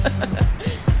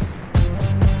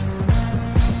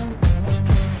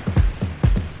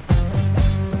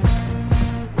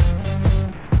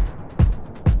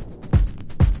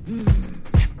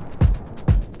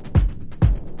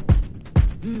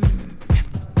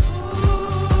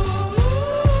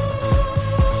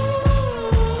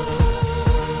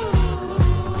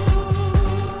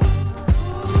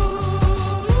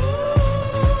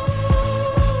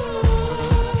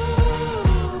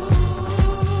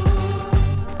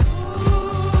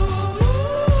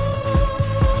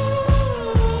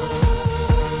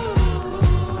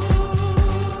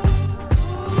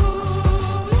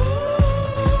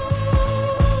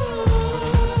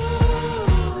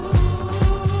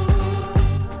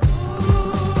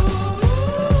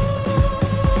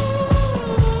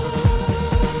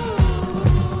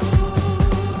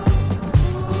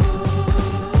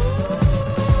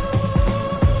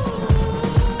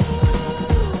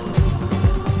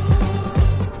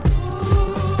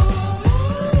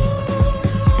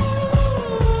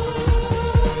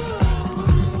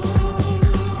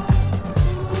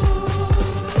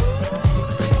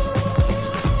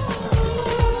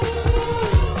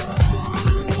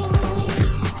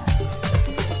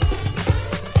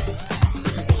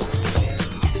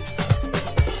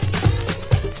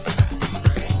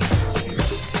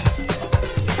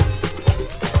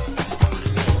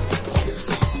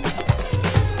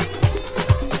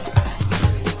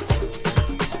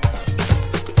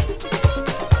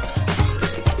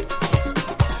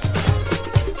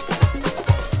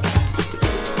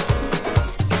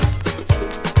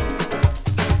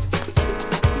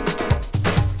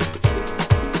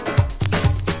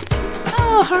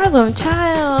 Problem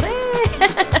Child.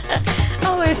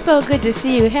 Oh, it's so good to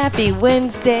see you. Happy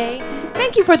Wednesday.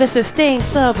 Thank you for the sustained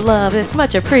sub love. It's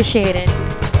much appreciated.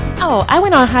 Oh, I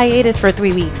went on hiatus for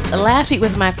 3 weeks. Last week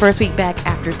was my first week back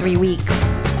after 3 weeks.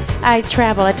 I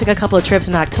traveled. I took a couple of trips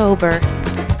in October.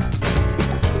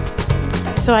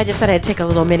 So I just thought I'd take a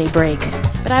little mini break.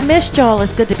 But I missed y'all.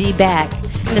 It's good to be back.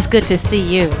 And it's good to see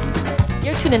you.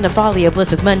 You're tuned in to Follow Your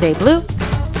Bliss with Monday Blue.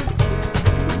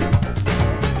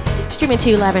 Streaming to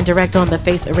you live and direct on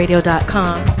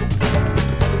thefaceradio.com.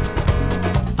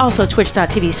 Also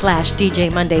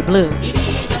twitch.tv/DJ Monday Blue.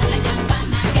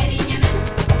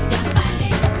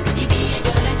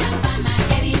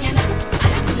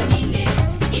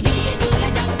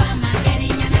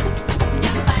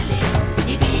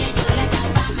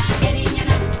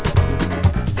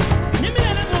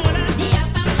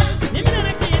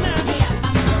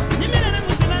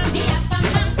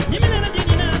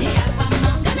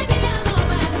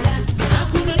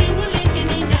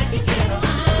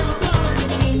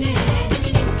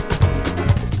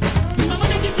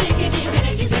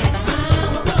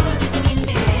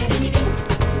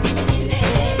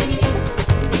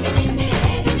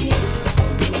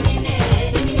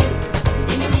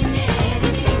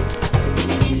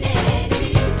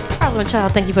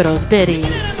 Child, thank you for those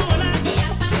biddies.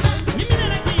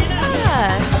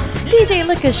 DJ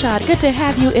Liquor Shot, good to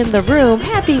have you in the room.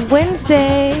 Happy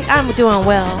Wednesday. I'm doing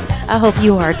well. I hope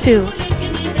you are too.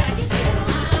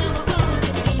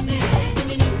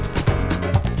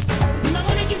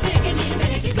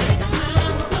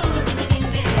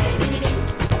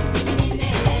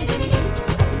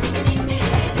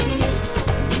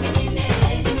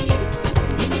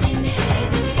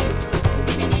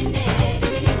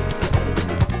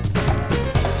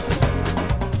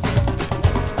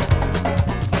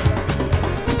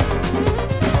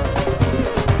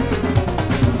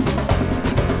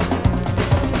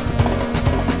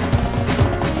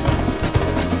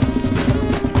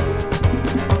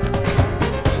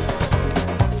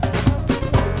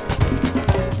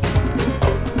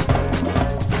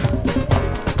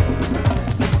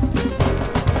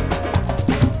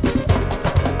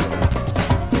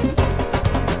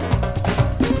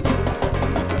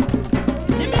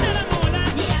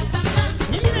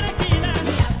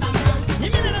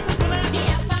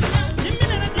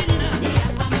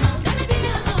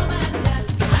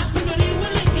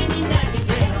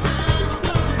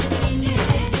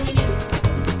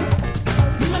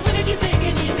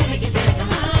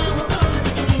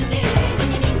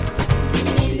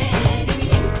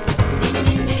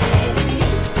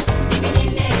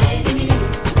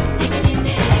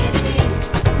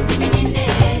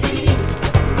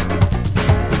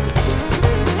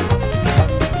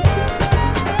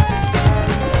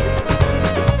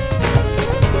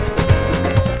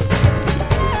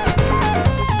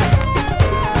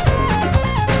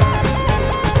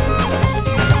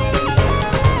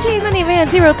 Man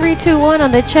 0321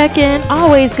 on the check-in.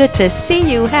 Always good to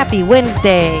see you. Happy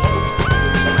Wednesday.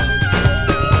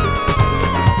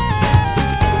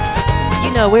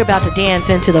 You know we're about to dance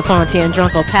into the Fonty and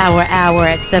Drunkle Power Hour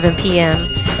at 7 p.m.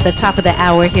 The top of the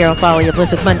hour here on Follow Your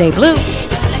Bliss with Monday Blue.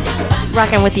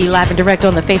 Rocking with you live and direct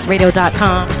on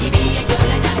thefaceradio.com.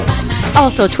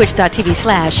 Also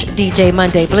twitch.tv/DJ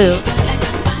Monday Blue.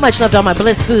 Much love to all my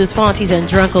Bliss Boos, Fonties, and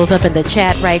Drunkles up in the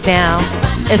chat right now.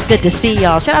 It's good to see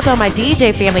y'all. Shout out to all my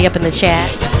DJ family up in the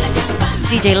chat.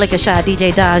 DJ Liquor Shot,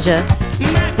 DJ Daja,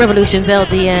 Revolutions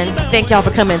LDN. Thank y'all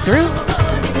for coming through.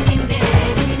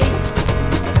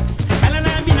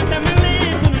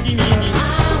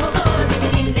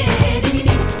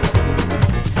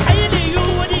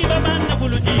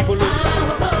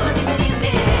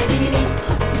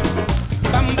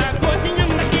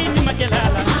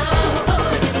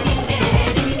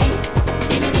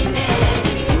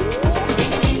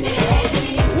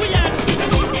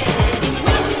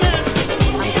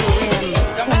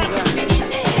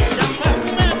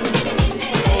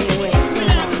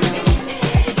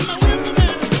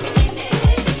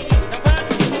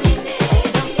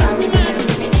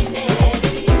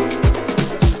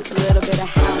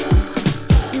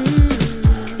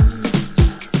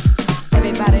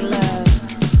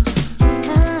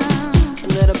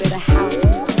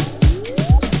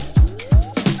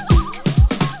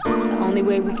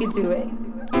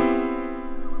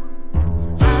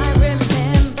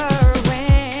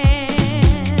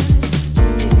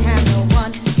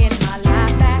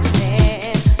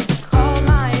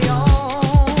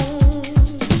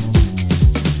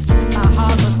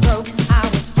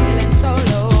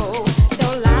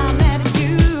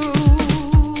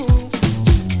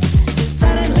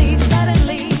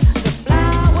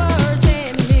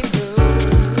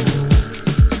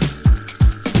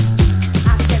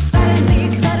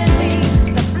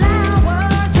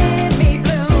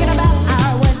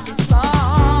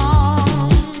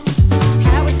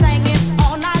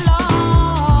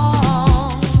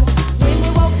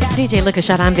 DJ Liquor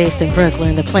Shot. I'm based in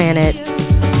Brooklyn, the planet.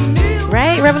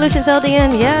 Right? Revolution's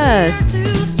LDN? Yes.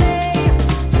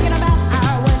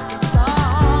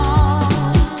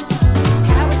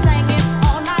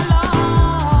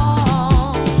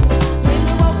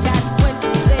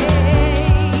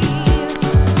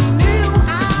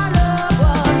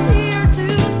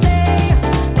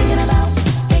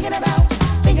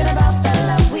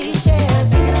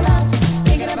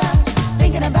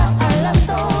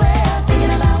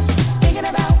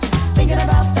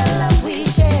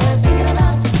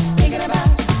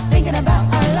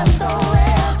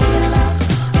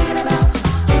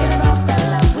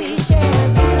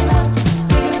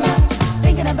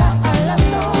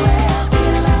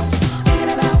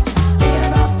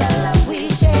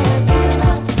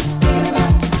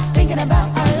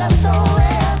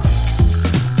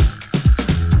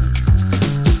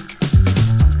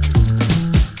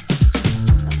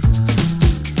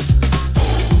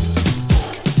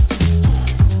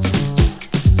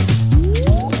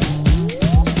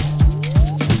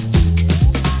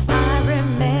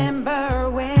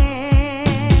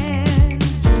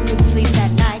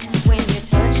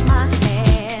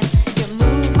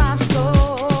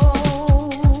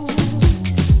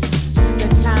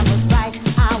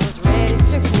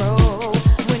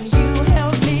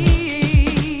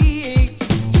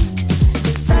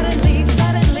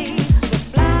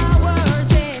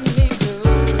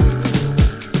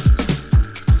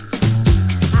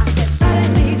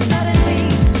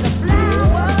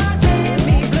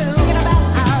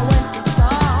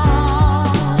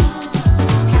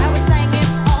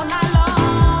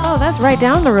 Right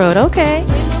down the road, okay.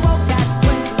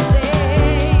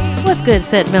 What's good,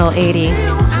 Set Mill 80?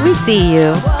 We see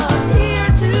you.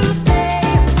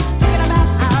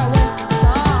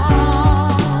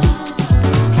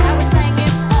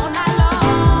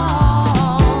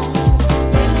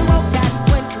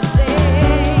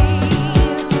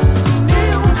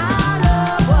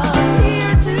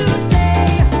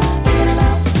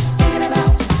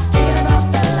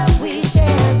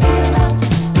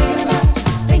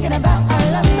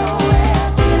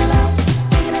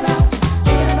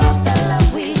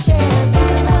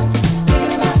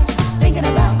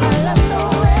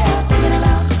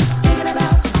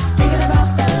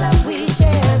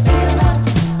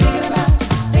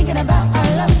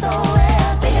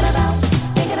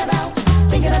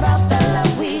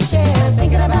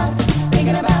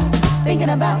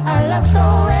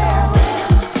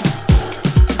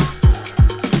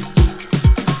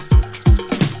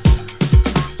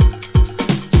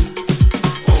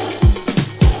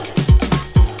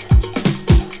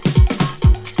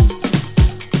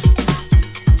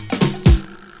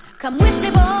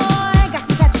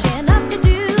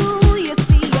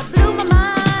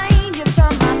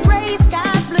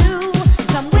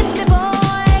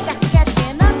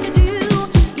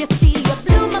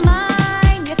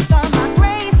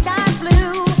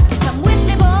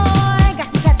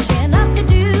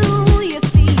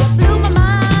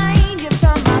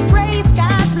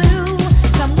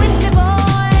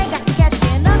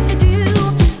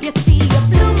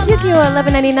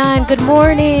 $11.99. Good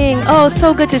morning. Oh,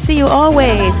 so good to see you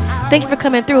always. Thank you for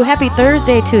coming through. Happy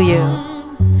Thursday to you.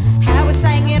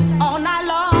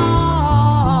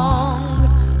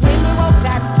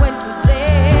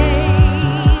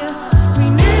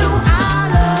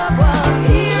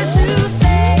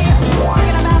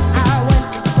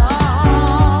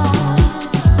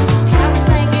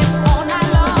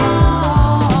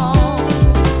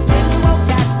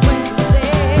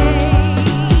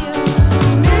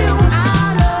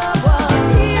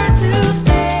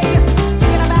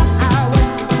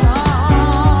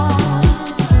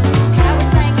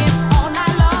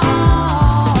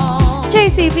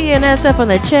 JCP and SF on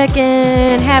the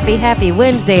check-in. Happy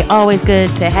Wednesday. Always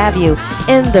good to have you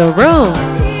in the room.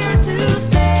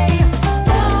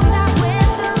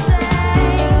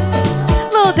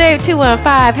 Little Dave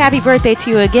 215, happy birthday to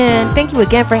you again. Thank you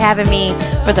again for having me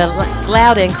for the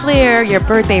loud and clear. Your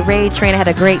birthday raid train. I had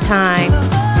a great time.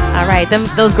 All right,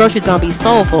 those groceries gonna be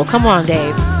soulful. Come on,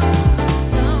 Dave.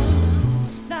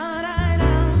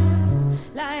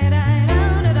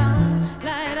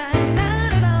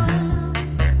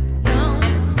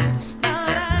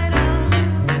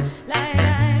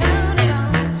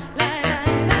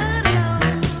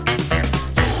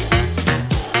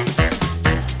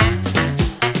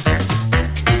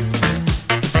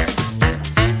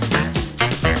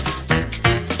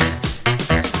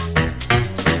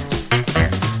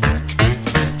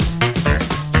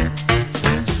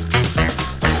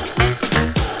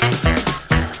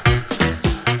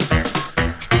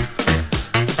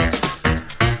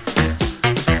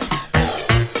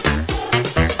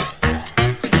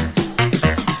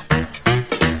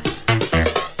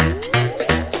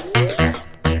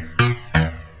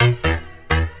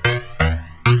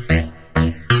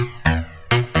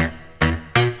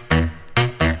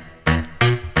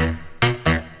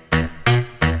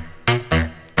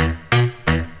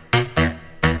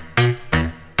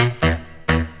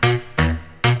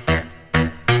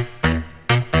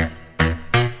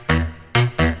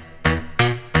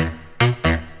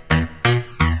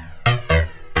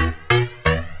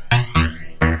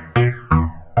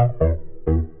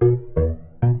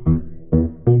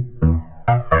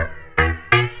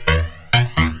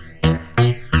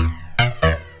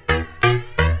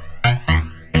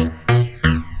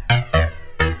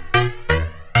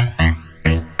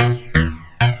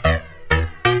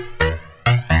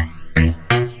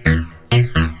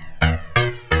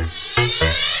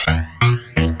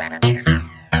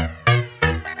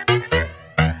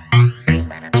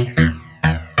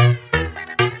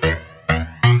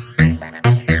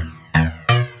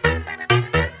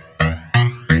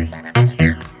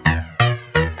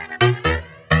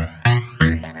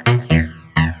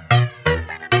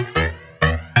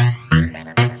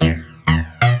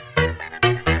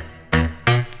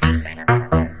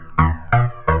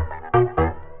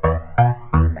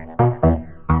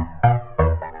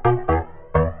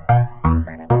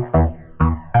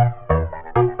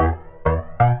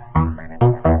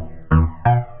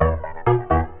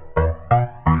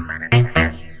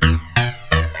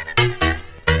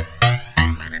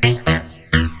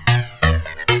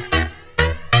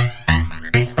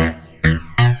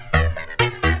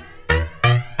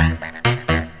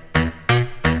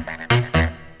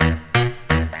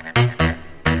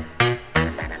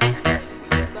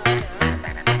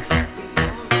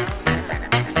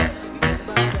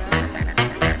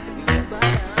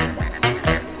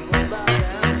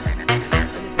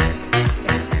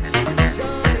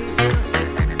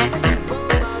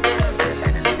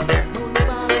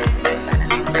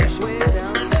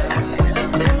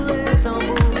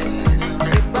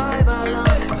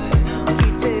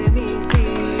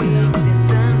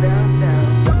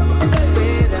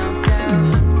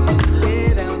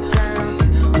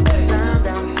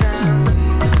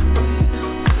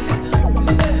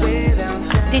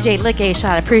 DJ Lick A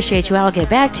Shot, appreciate you. I'll get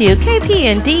back to you. KP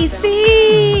in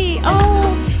DC.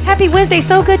 Oh, happy Wednesday.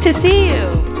 So good to see you.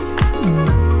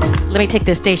 Let me take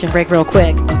this station break real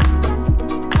quick.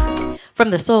 From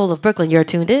the soul of Brooklyn, you're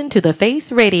tuned in to The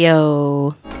Face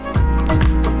Radio.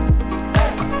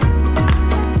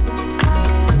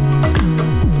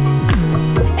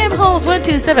 M-Holes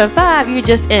 1275, you're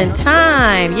just in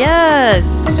time.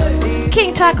 Yes.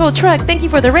 King Taco Truck, thank you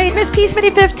for the raid. Miss Peace Mitty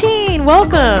 15,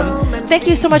 welcome. Thank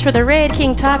you so much for the raid,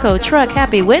 King Taco Truck.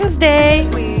 Happy Wednesday.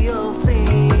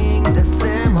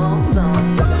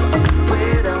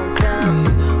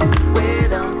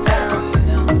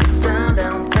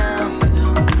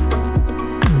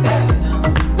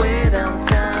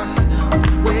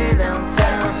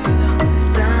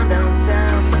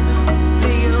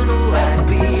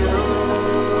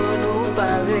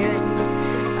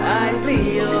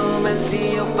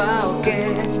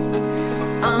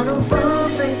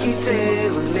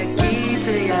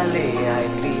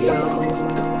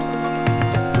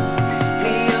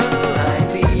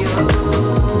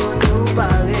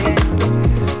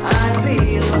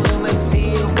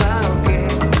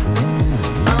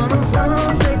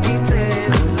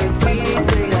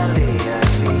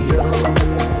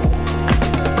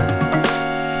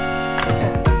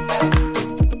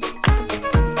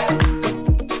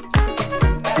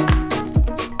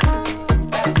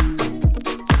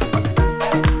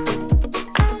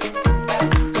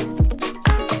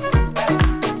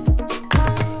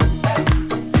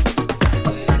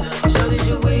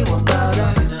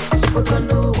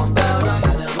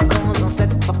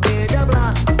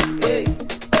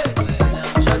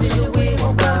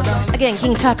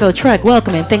 King Taco Truck,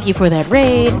 welcome and thank you for that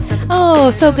raid.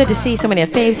 Oh, so good to see so many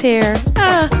faves here.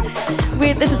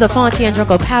 This is a Fonty and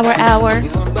Drunko Power Hour.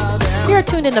 You're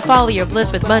tuned in to Follow Your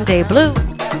Bliss with Monday Blue.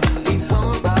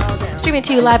 Streaming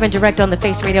to you live and direct on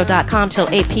thefaceradio.com till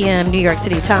 8 p.m. New York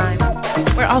City time.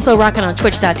 We're also rocking on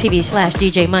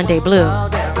twitch.tv/DJ Monday Blue.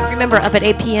 Remember, up at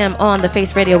 8 p.m. on The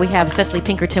Face Radio, we have Cecily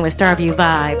Pinkerton with Starview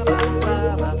Vibes.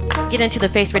 Get into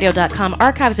thefaceradio.com.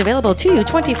 Archives available to you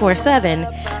 24/7,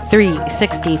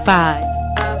 365.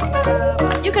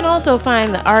 You can also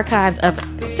find the archives of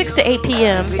 6 to 8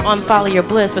 p.m. on Follow Your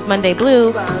Bliss with Monday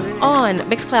Blue on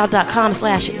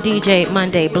mixcloud.com/DJ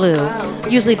Monday Blue,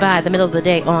 usually by the middle of the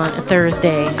day on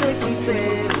Thursday.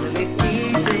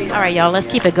 All right, y'all, let's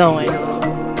keep it going.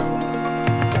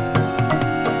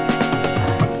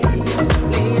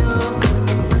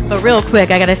 But real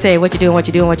quick, I gotta say, what you doing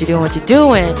to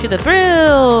the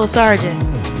Thrill Sergeant.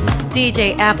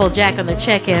 DJ Applejack on the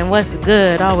check-in. What's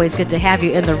good? Always good to have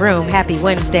you in the room. Happy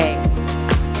Wednesday.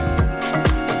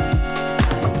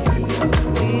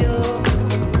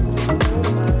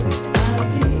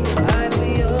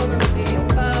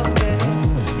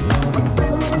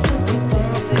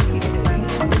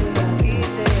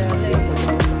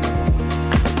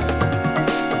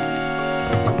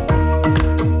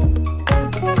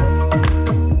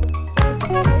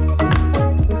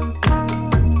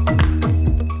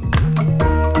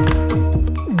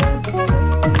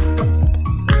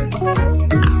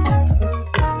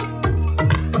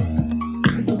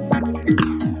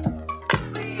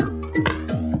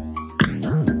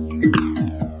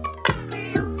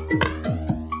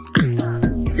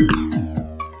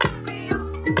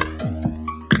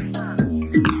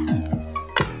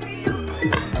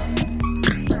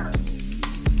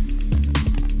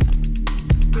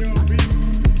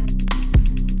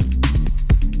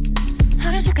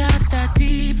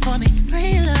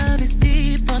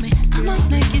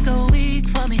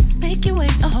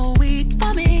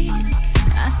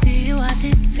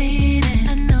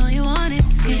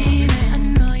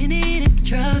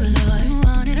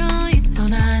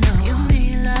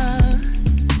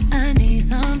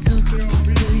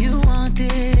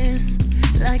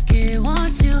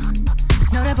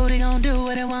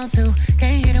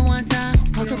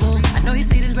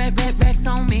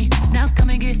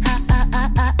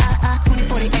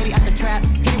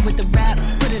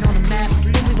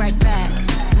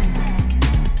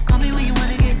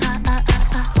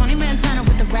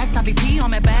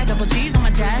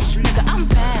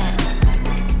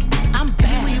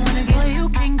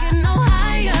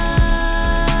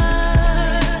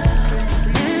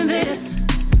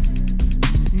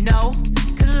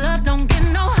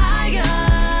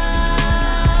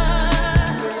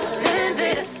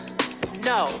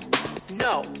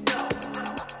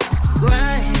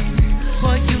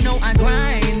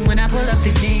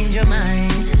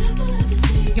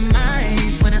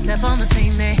 step on the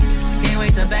scene, they can't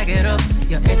wait to back it up.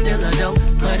 Your ex still a dope,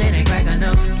 but it ain't crack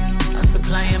enough. I'm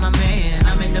supplying my man,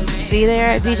 I'm in demand. See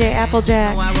there, DJ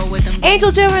Applejack.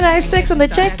 Angel Gemini 6 on the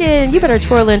check-in. You better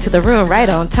twirl into the room right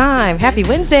on time. Happy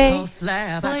Wednesday. Boy,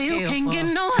 you can't get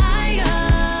no higher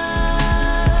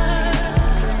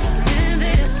than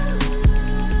this.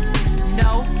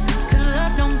 No, 'cause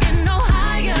love don't get no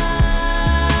higher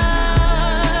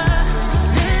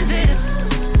than this.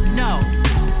 No,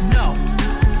 no.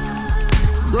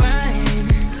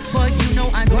 Grind, boy, you know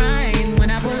I grind.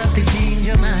 When I pull up to change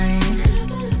your mind.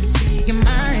 Your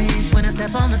mind, when I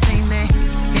step on the scene, they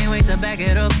can't wait to back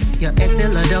it up. Your ex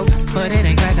still a dope, but it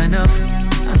ain't crack enough.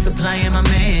 I'm supplying my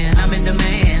man, I'm in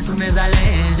demand. Soon as I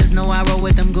land, just know I roll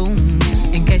with them goons.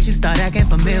 In case you start acting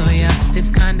familiar, this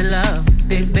kind of love,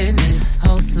 big business,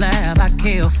 whole slab I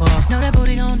kill for. Know that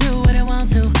booty gon' do what it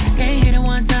want to. Can't hit it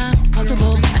one time,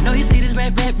 multiple. I know you see this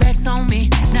red racks on me.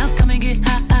 Now come and get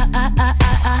high.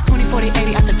 20, 40,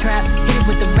 80 out the trap. Hit it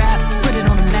with the rap, put it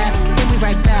on the map. Then we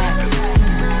right back.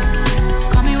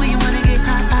 Call me when you wanna get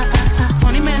high.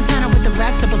 20 man tenor with the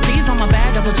racks, double C's on my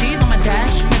bag, double G's on my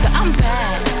dash. Nigga, I'm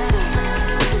bad.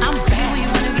 I'm bad when you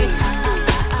wanna get high.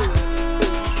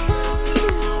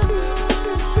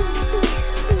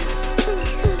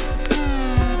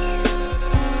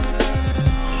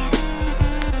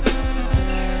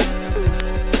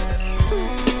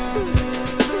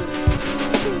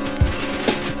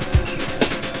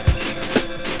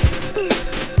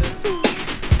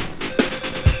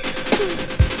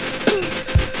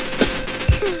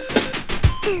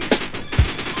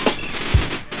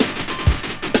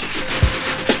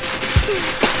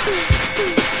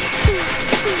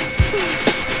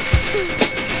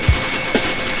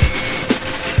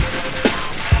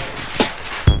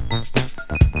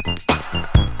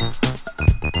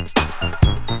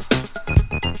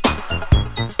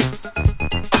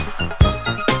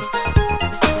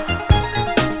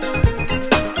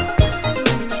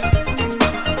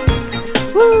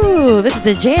 Woo, this is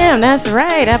the jam. That's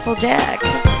right, Applejack.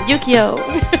 Yukio.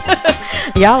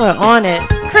 Y'all are on it.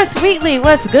 Chris Wheatley,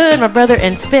 what's good, my brother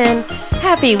in Spin?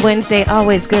 Happy Wednesday.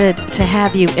 Always good to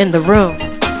have you in the room.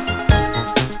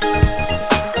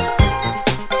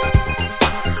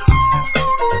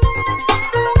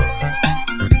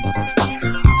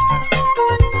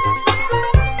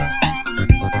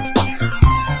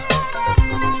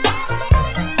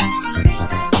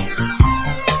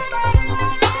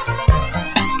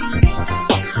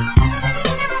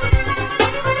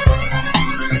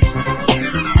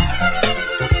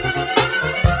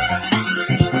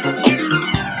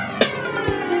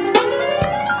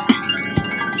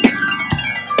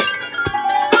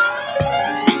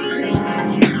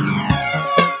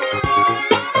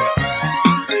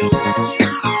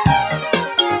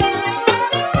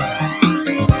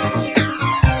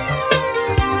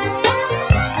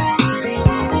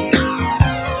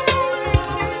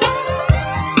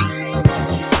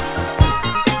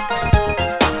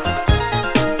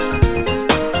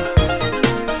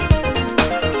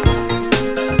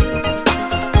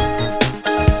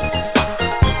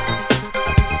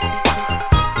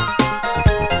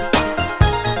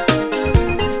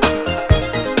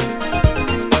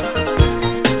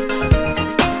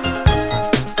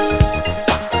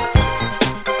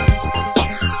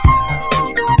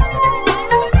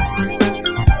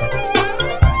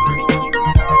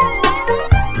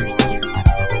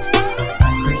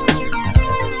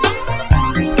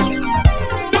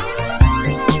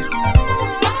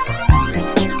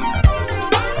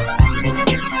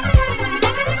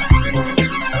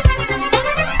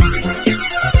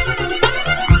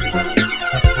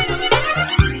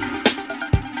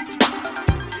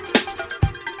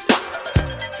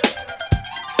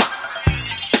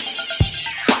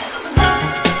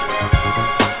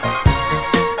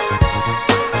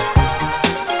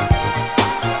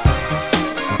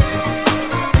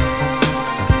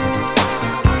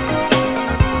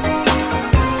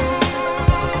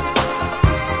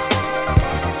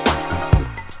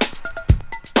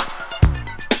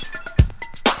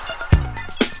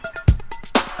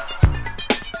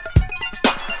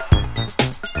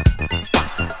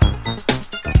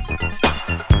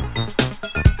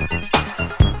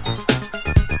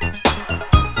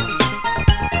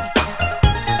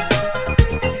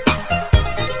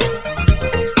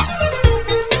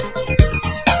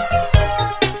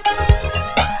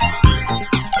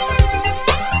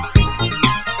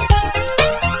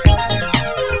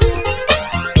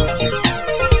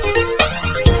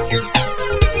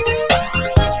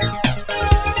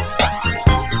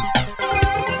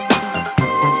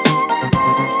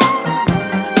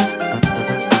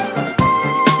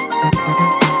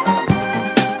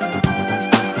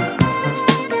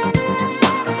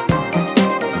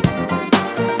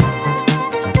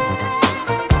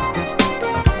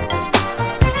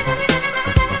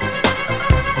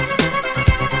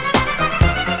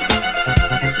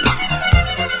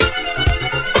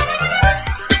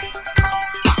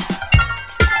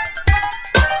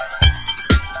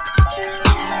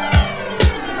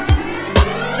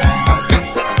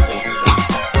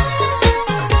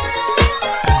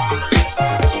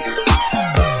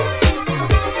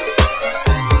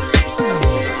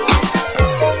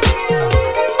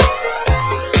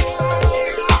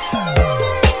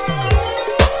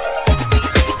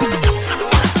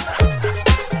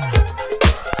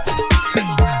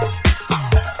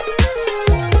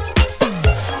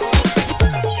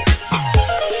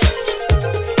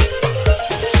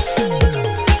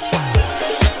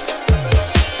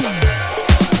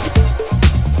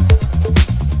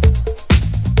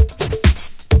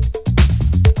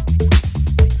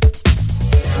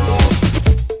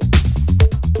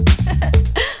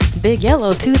 Big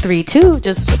Yellow 232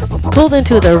 just pulled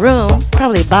into the room.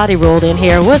 Probably body rolled in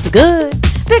here. What's good?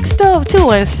 Big Stove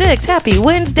 216. Happy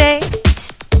Wednesday.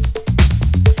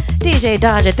 DJ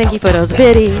Dodger, thank you for those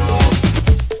biddies.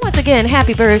 Once again,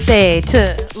 happy birthday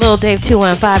to Lil Dave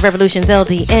 215 Revolutions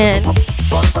LDN.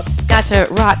 Got to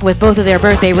rock with both of their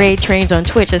birthday raid trains on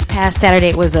Twitch this past Saturday.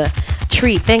 It was a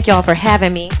treat. Thank y'all for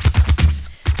having me.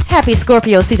 Happy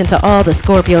Scorpio season to all the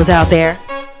Scorpios out there.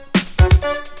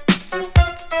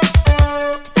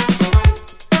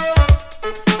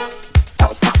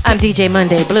 I'm DJ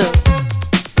Monday Blue.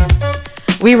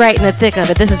 We right in the thick of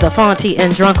it. This is the Fonty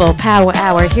and Drunkle Power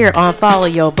Hour here on Follow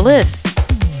Your Bliss.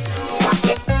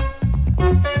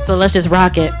 So let's just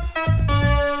rock it.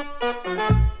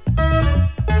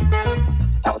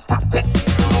 Don't stop it.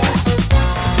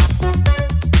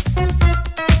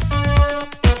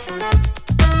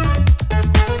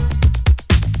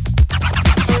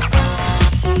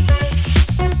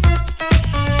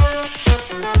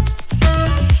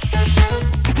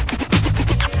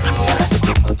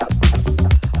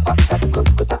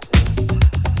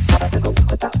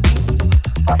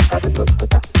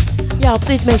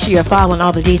 Please make sure you're following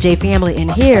all the DJ family in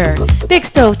here. Big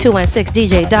Stove 216,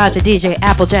 DJ Dodger, DJ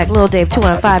Applejack, Lil Dave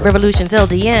 215, Revolutions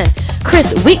LDN,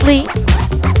 Chris Wheatley.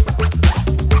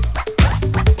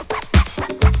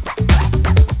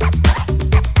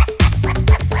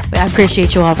 I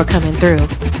appreciate you all for coming through,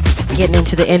 getting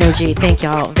into the energy. Thank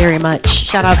y'all very much.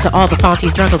 Shout out to all the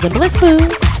Fonties, Drunkles, and Bliss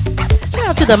Boos. Shout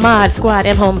out to the Mod Squad,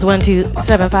 M Holmes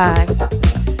 1275.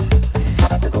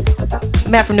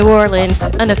 Matt from New Orleans,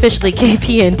 unofficially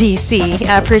KP in DC.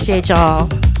 I appreciate y'all.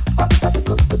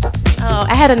 Oh,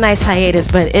 I had a nice hiatus,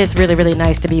 but it's really, really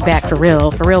nice to be back for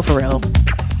real, for real, for real.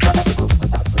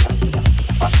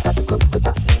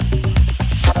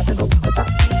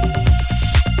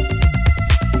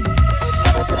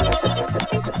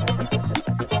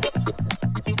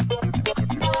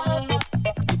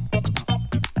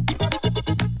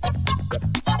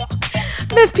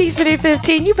 Miss Peaceman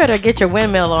 15, you better get your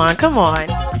windmill on. Come on.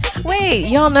 Wait,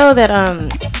 y'all know that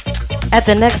at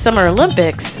the next Summer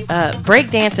Olympics,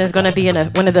 breakdancing is going to be in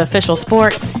one of the official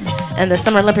sports, and the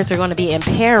Summer Olympics are going to be in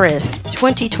Paris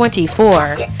 2024.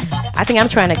 I think I'm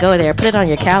trying to go there. Put it on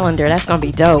your calendar. That's going to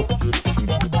be dope.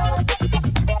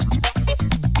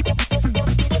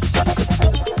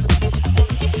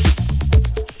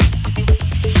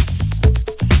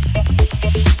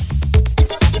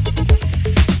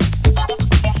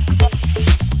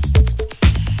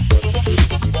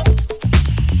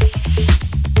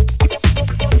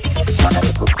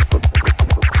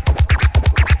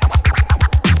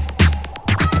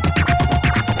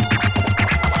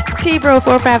 Bro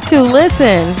 452,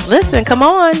 listen, come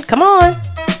on,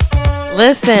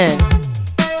 listen.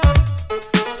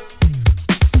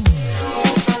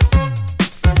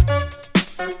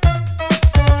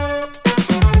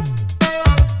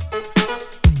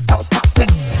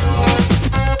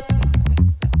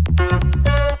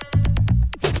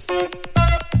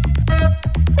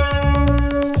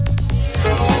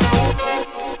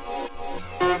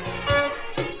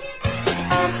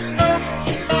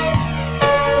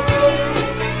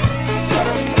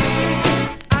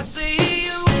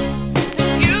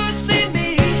 You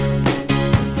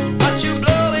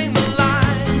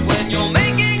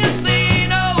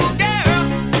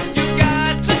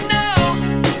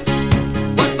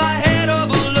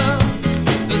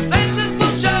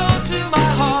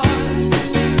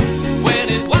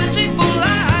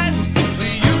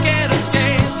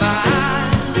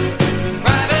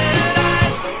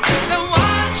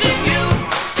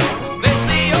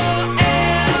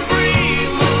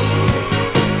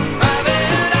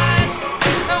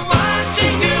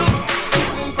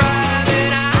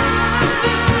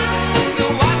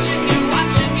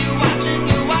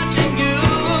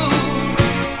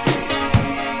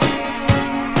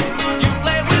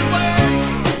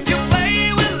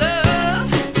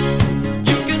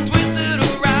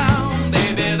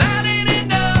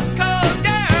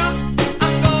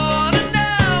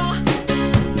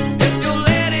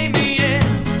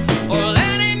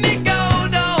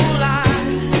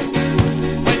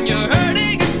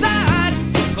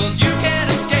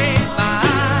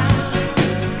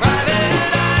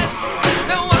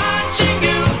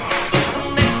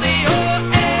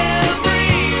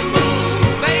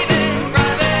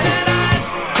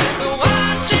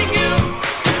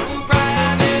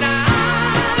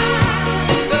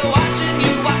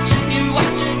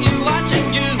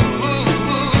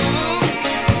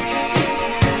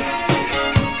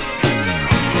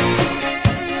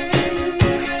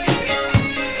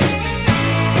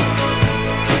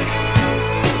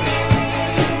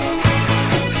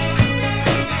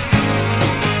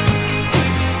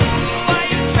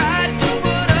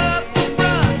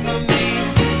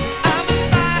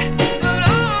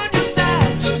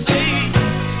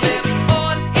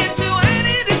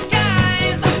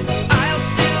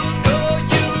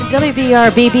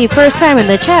WBRBB, first time in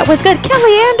the chat. What's good?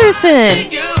 Kelly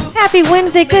Anderson. Happy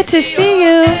Wednesday. Good to see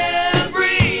you.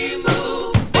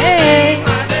 Hey.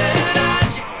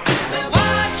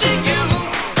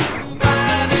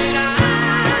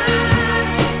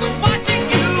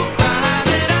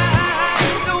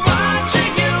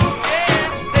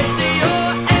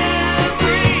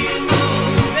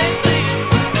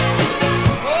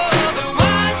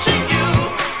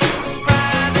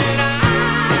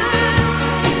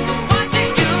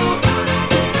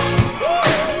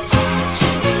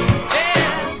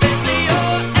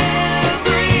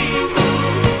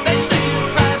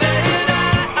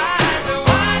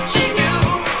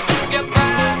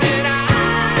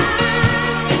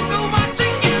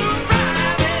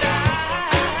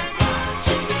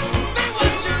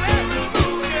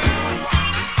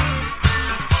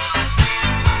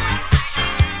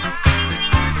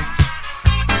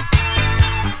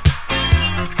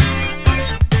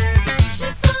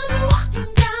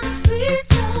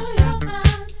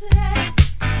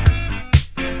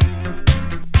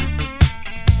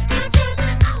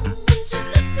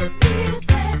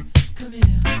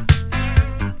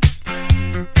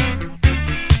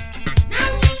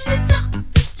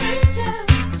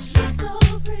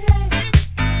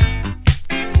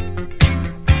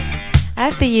 I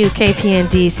see you,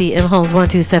 KPNDC, M Holmes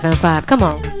 1275. Come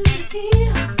on.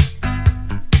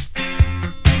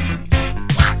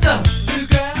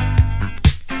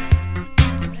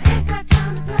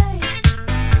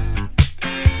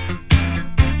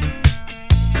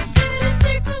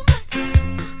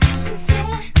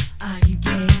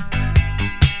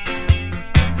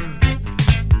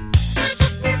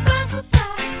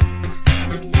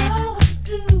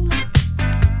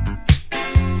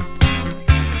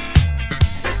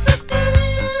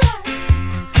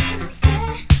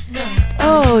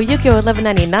 Yukio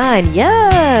 1199.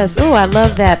 Yes. Oh, I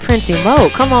love that. Prince Emo.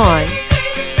 Come on.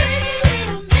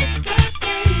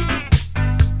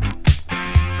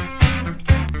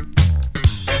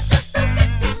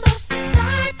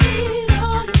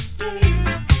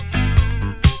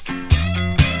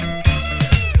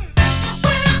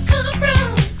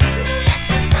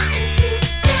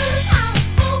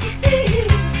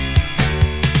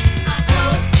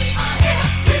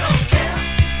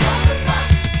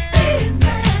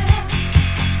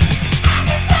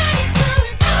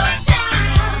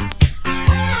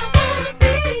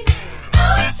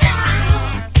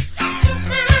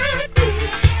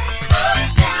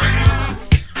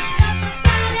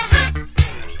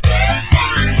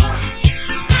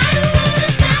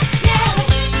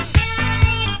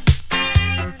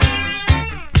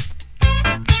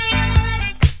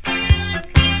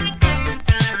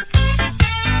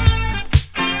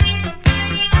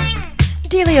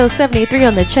 Delio 73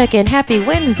 on the check-in. Happy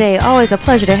Wednesday. Always a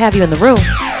pleasure to have you in the room.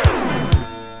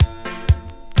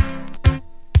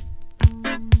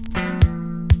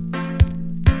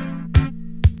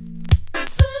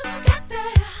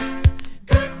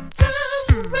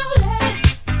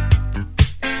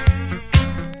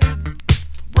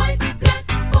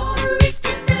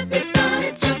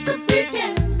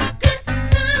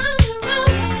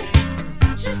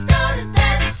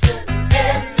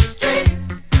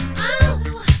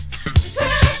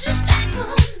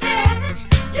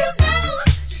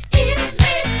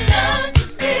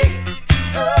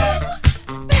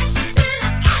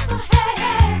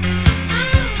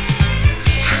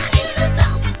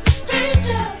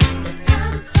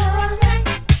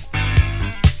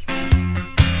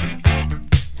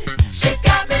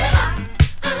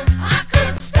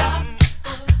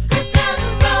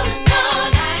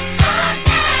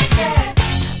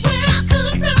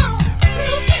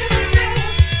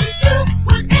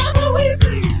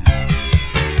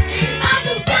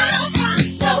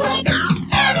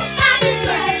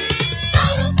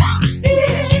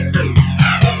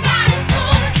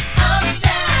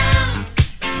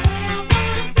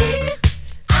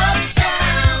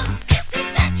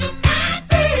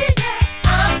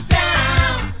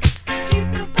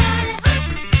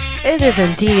 It is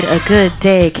indeed a good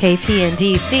day, KP and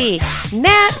DC.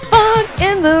 Nat Funk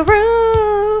in the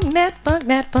room. Nat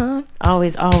Funk.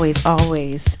 Always, always,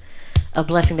 always a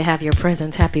blessing to have your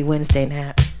presence. Happy Wednesday,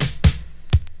 Nat.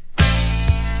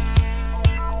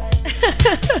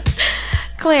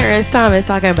 Clarence Thomas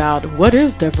talking about, what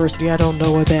is diversity? I don't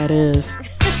know what that is.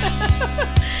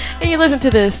 And you listen to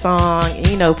this song,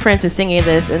 you know, Prince is singing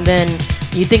this, and then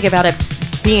you think about it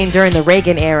being during the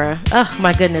Reagan era. Oh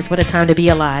my goodness, what a time to be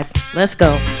alive. Let's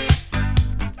go.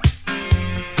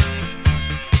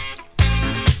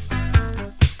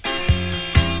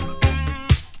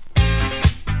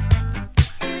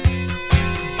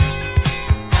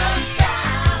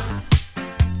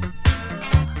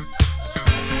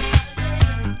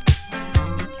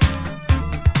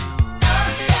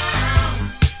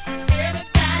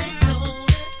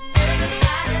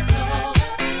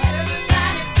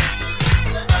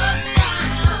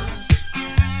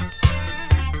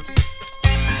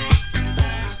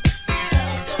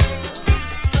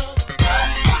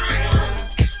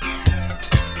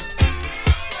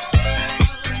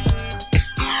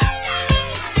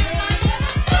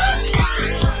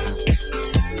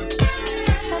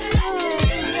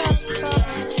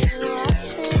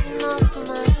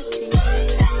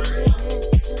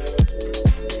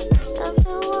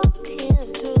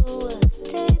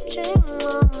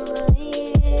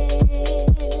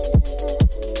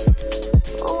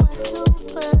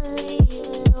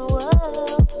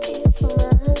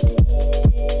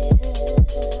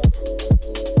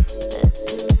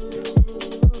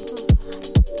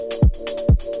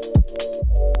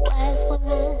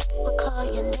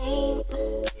 call your name.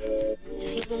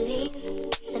 If you believe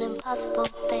in impossible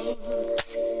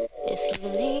things, if you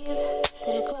believe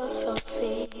that it grows from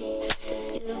seed,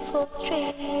 a beautiful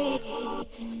tree.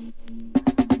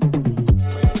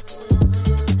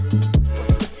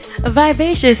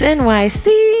 Vivacious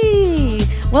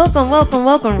NYC. Welcome, welcome,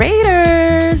 welcome,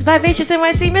 Raiders. Vivacious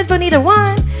NYC, Ms. Bonita 1.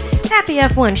 Happy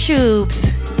F1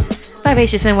 Shoops.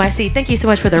 Vivacious NYC, thank you so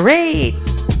much for the raid.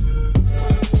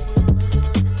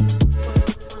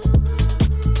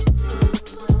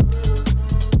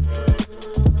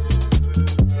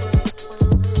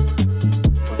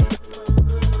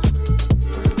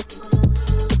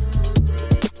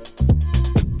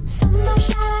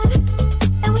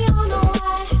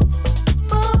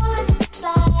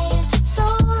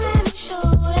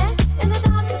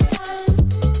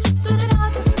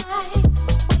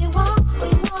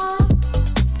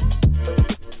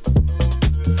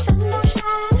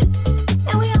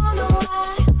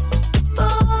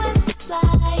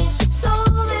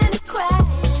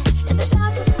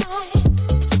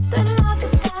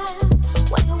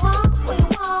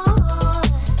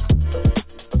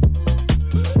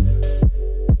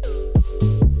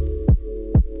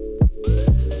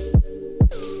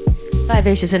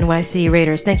 Vivacious NYC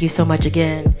Raiders, thank you so much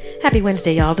again. Happy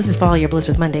Wednesday, y'all. This is Follow Your Bliss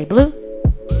with Monday Blue.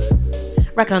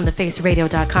 Rockin' on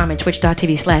thefaceradio.com and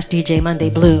twitch.tv/DJ Monday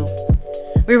Blue.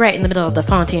 We're right in the middle of the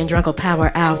Fonty and Drunkle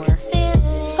Power Hour.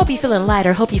 Hope you're feeling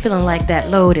lighter. Hope you're feeling like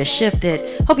that load is shifted.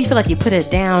 Hope you feel like you put it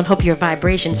down. Hope your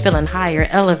vibration's feeling higher,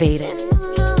 elevated.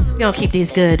 We're gonna keep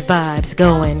these good vibes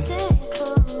going.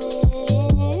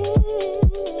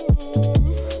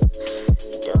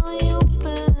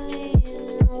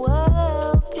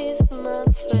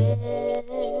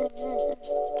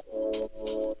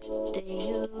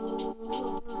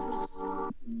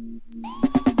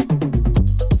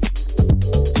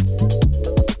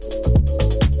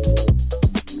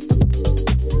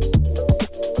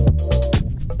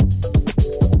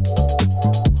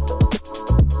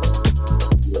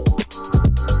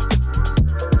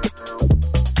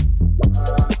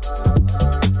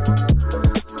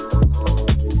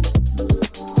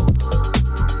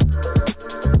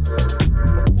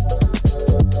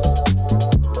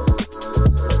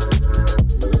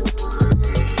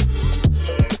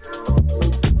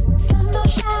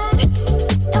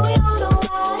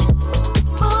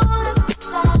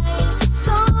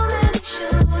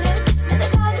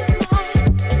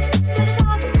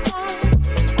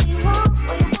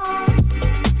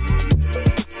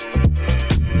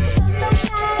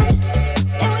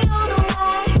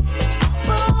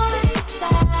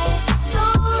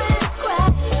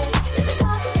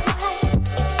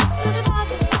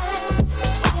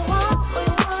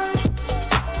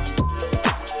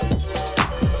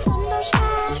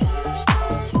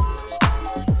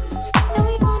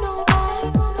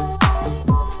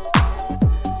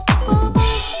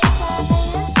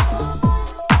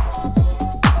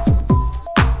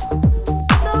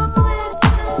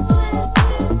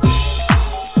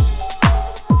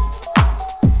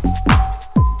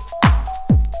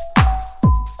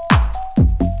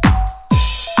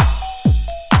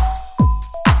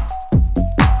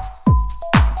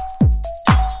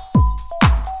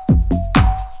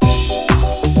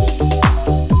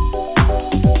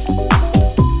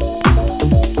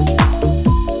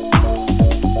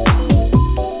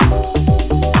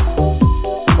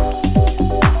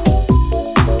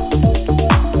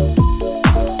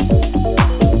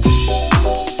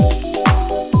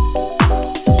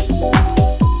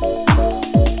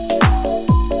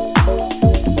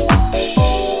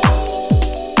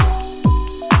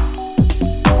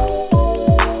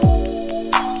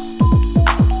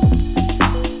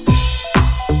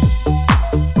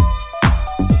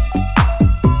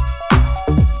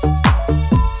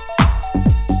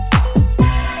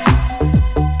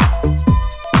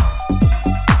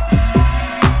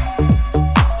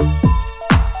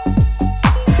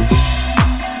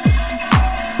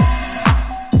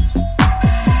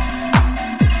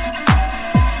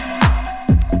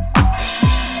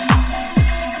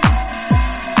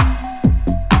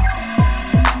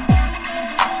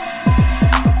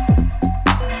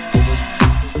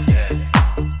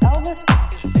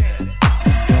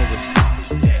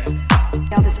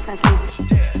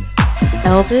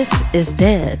 Elvis is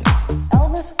dead.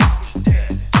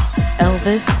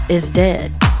 Elvis is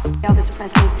dead. Elvis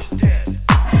Presley.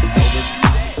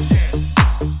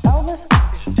 Elvis.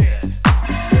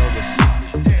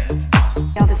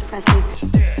 Elvis Presley.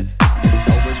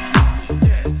 Elvis.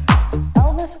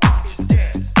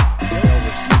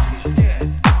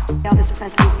 Elvis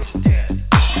Presley.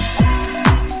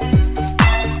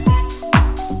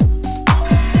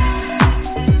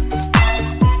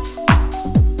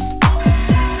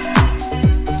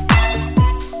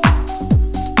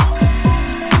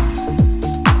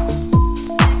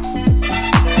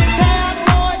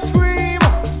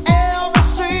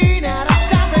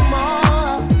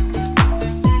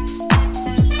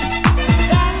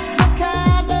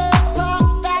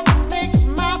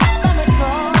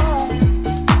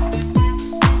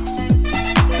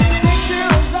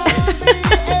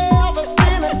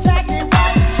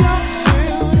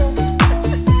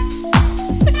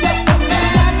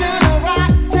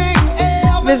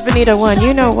 Bonita one.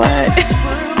 You know what?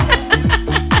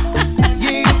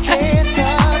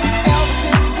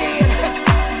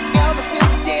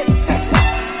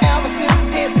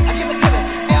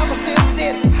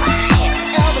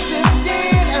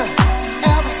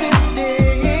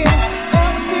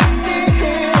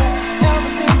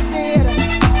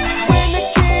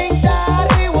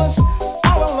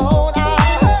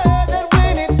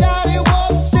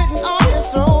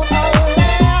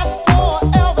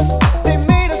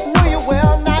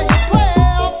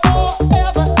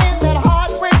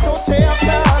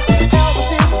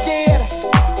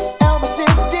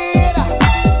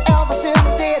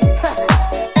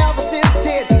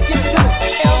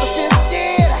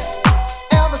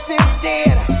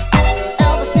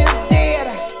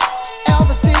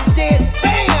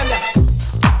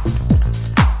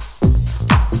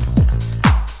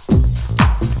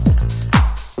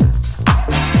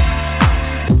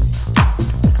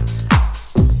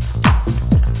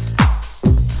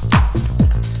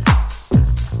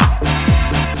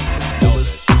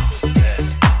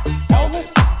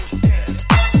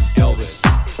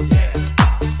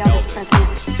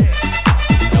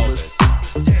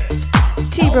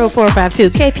 T-Bro 452,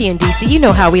 KPNDC. You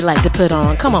know how we like to put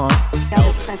on. Come on.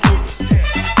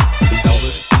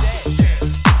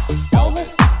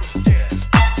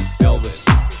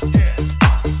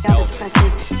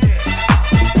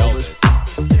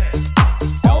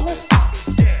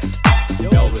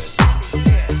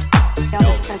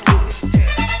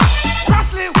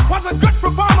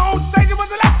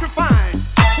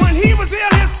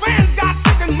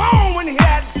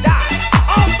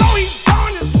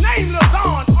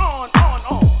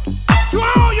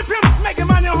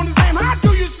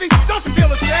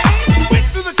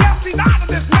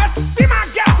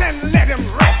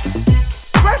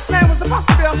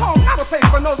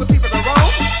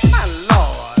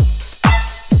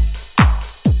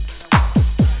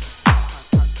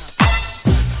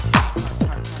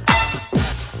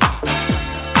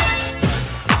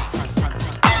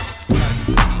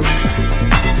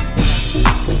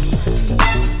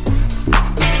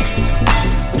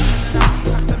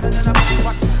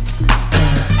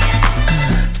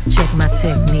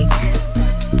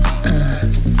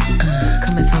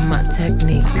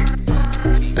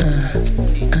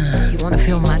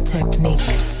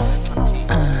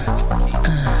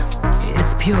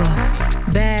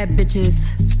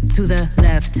 To the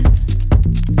left,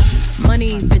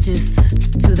 money bitches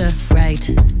to the right.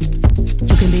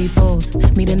 You can be both,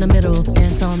 meet in the middle,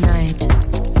 dance all night.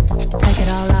 Take it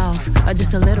all off, or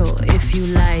just a little if you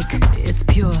like. It's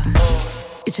pure.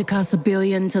 It should cost $1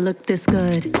 billion to look this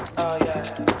good.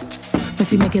 But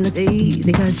she make it look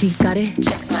easy cause she got it.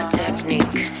 Check my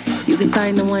technique. You can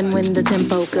find the one when the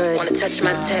tempo good. Wanna touch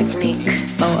my technique.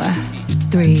 4,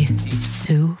 3,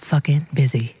 2, fucking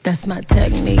busy. That's my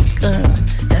technique.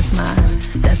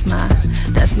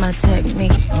 That's my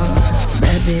technique.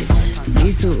 Bad bitch,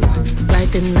 Bisou,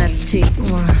 right and left cheek.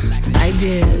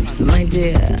 Ideas, my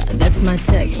dear, that's my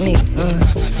technique.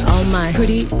 All my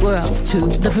pretty girls to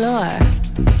the floor.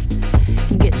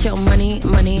 Get your money,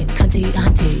 cunty,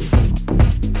 hunty.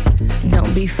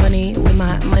 Don't be funny with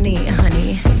my money,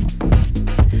 honey.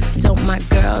 Don't my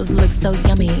girls look so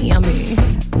yummy, yummy?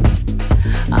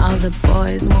 All the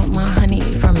boys want my honey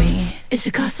from me. It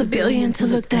should cost $1 billion to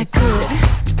look that good.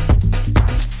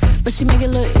 But she make it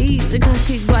look easy cause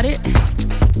she got it.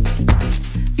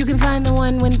 You can find the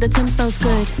one when the tempo's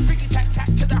good.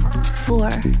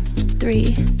 4,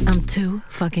 3, I'm too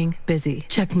fucking busy.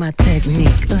 Check my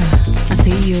technique. I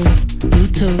see you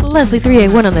too. Leslie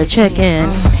 381 on the check-in.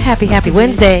 Happy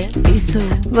Wednesday.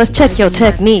 Let's check your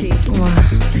technique.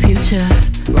 Future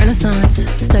Renaissance,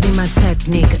 study my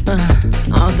technique.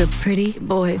 All the pretty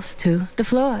boys to the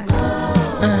floor.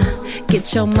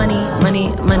 Get your money.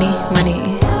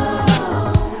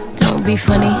 Don't be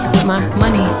funny with my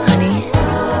money, honey.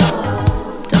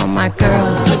 Don't my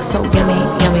girls look so yummy,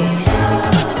 yummy?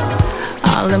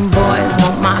 All them boys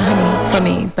want my honey from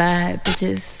me. Bad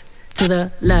bitches to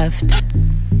the left,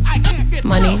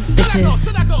 money bitches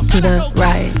to the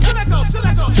right.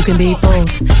 You can be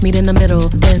both, meet in the middle,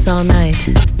 dance all night.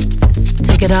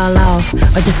 Take it all off,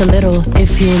 or just a little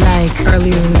if you like.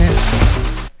 Earlier than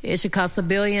that, it should cost $1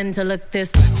 billion to look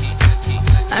this.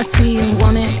 I see you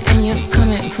want it and you're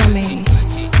coming for me.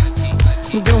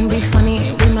 Don't be funny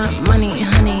with my money,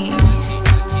 honey.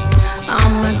 All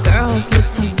my girls look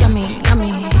so yummy,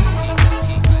 yummy.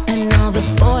 And all the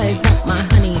boys want my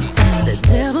honey. The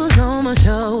devil's on my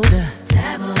shoulder.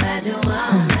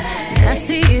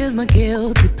 Nasty is my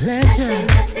guilty pleasure.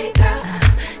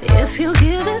 If you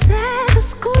give this ass a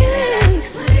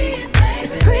squeeze,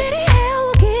 it's pretty hell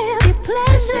will give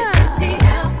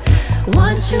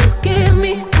that you give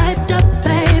me hyped up,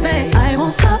 baby. I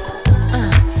won't stop.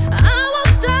 I won't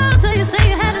stop till you say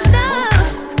you had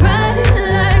enough. Ride it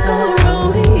like a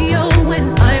rodeo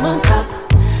when I'm on top.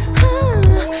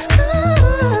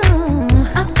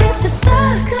 I'll get you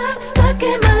stuck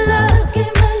in my love,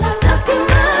 stuck in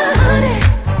my honey.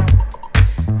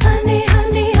 Honey,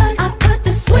 honey, honey. I put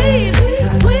the sweet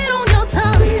on your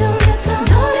tongue.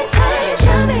 Don't it taste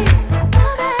yummy?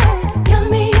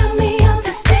 Yummy, yummy, yummy.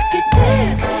 The sticky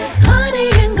dick, honey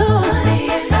and gold,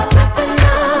 dripping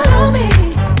all on me.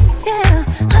 Yeah,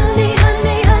 honey,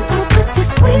 honey, honey. I'll put the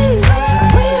sweet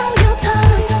on your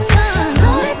tongue.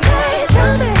 Don't it taste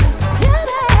yummy?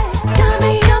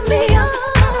 Yummy, yummy, yummy.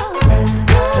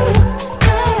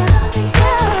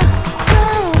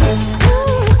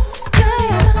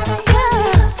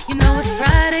 You know it's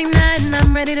Friday night and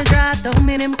I'm ready to drive. Throw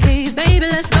me them keys, baby,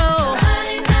 let's go.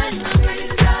 Friday night and I'm ready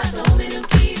to drive. Throw me them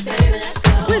keys, baby, let's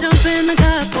go. We jump in the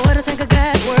car, pour the tank of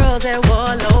gas, world's at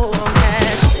war, low on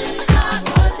cash.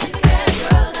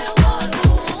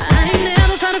 I ain't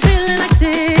never felt a feeling like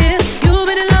this. You've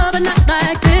been in love, but not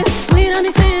like this. Sweet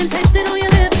honey sin, taste it on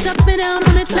your lips, up and down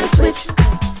on it, like switch.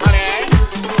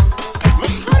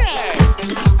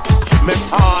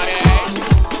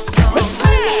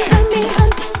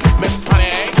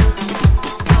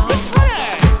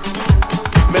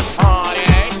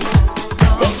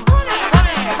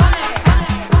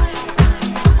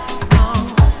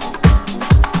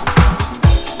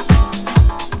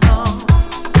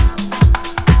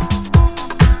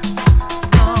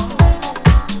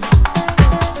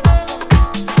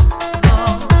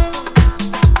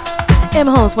 M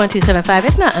Holmes 1275.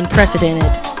 It's not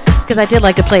unprecedented because I did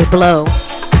like to play Blow.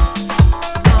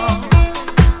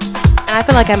 And I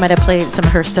feel like I might have played some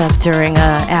of her stuff during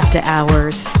After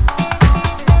Hours.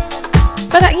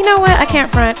 But you know what? I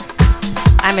can't front.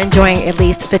 I'm enjoying at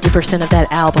least 50% of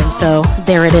that album, so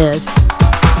there it is.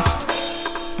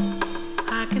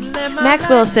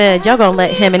 Maxwell said, y'all gonna let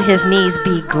him and his knees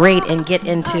be great and get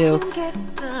into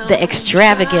the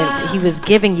extravagance he was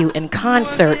giving you in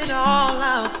concert.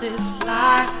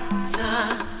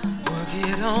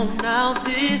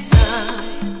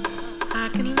 I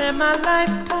can let my life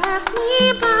pass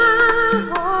me by,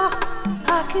 or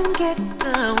I can get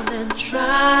down and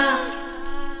try.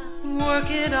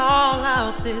 Work it all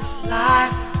out this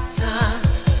lifetime.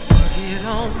 Work it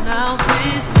on out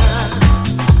this time.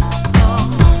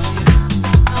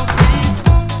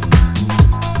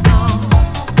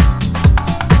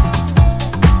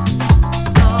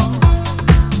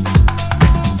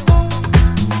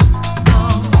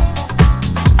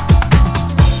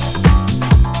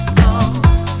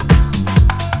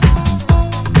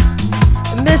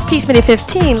 Miss Peace Minute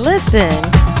 15, listen.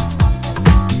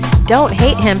 Don't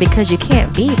hate him because you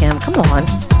can't beat him. Come on.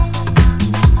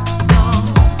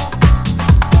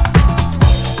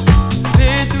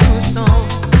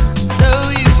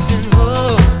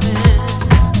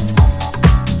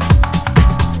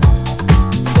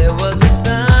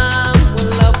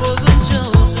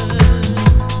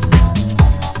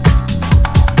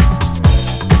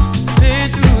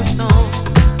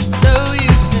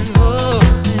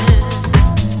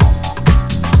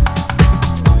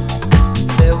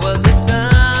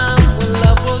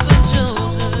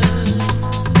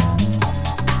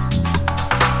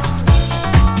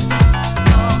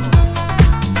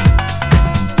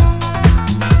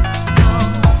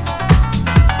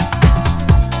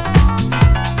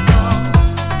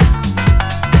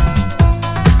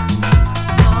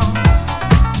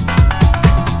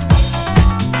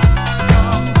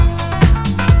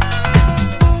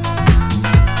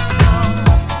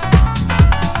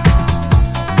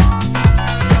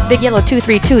 Big Yellow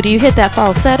 232, do you hit that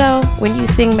falsetto when you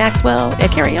sing Maxwell at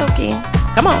karaoke?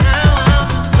 Come on.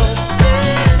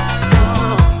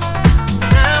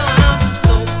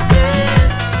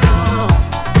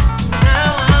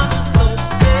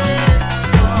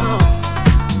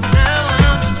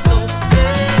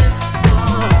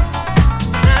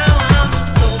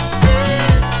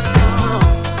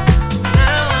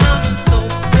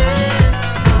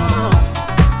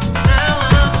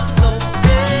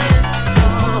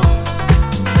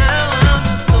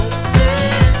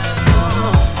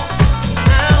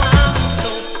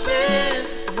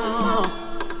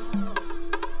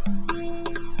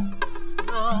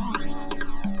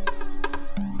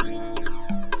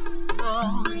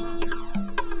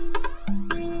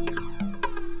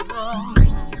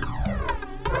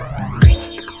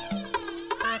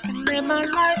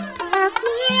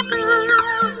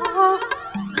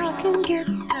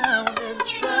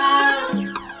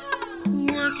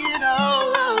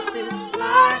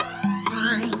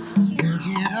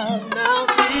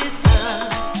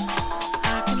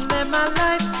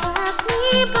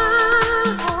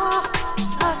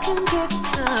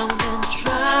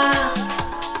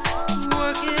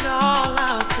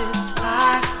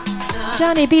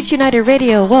 Miami Beach United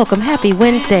Radio, welcome. Happy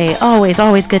Wednesday. Always,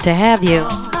 always good to have you.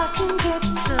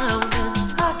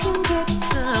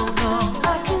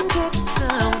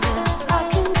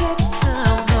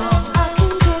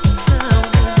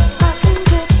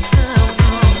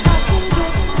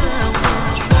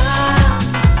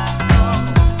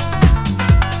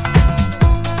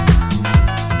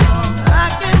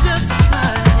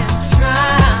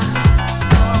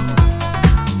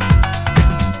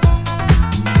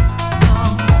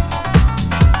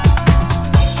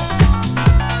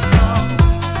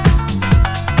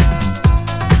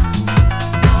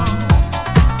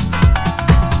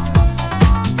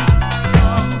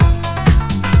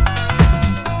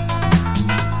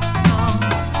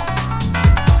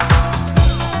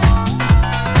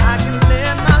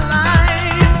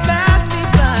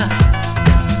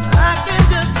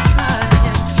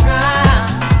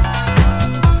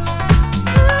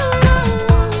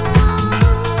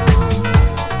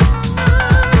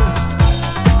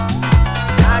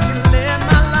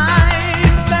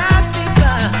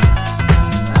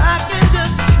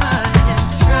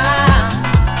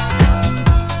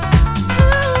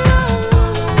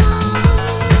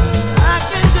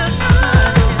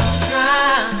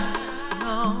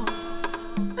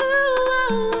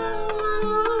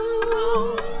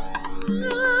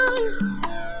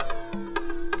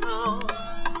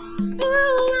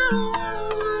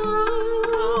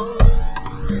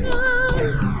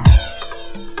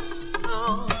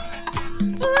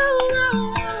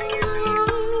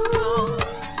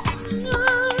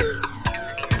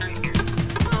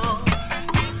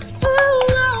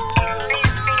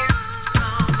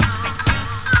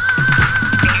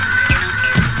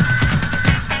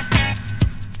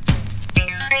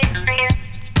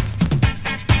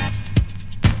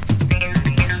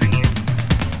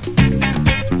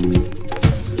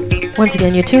 Once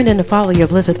again, you're tuned in to Follow Your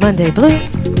Bliss with Monday Blue.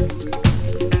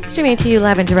 Streaming to you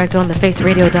live and direct on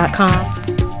thefaceradio.com.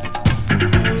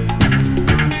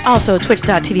 Also,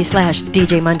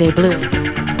 twitch.tv/DJ Monday Blue.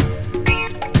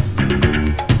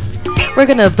 We're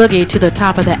going to boogie to the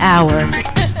top of the hour.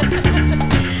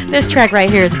 This track right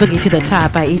here is Boogie to the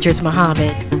Top by Idris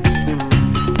Muhammad.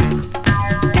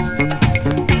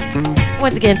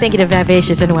 Once again, thank you to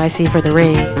Vivacious NYC for the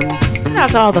raid. Shout out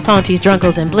to all the Fonties,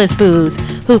 Drunkles, and Bliss Boos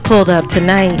who pulled up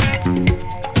tonight.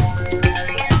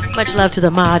 Much love to the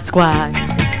Mod Squad.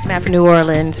 Matt from New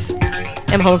Orleans.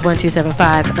 M Holmes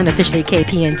 1275, unofficially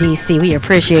KP in DC. We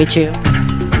appreciate you.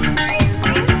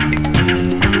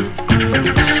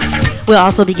 We'll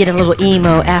also be getting a little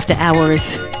emo after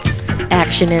hours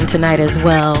action in tonight as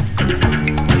well.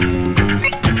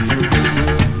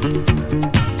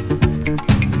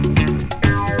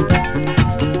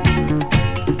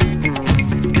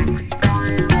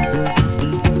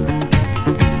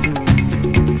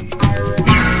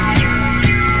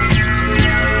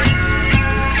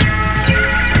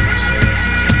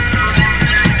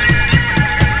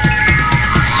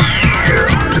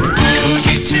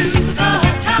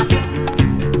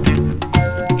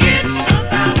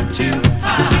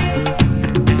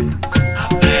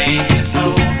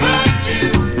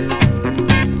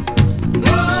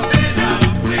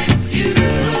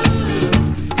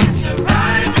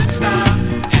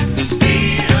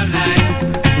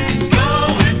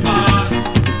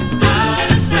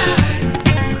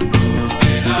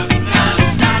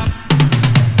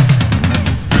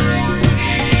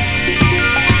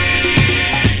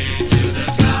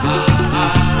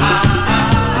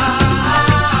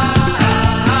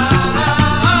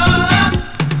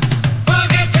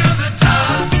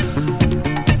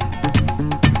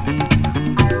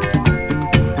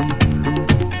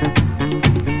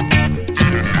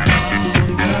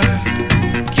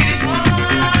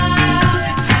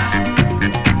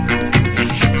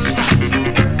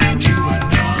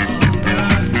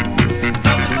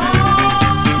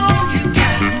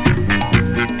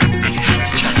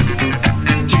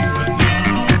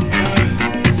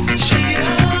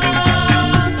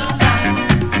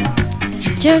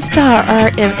 Star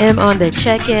RMM on the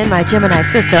check-in. My Gemini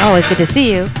sister, always good to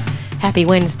see you. Happy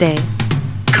Wednesday.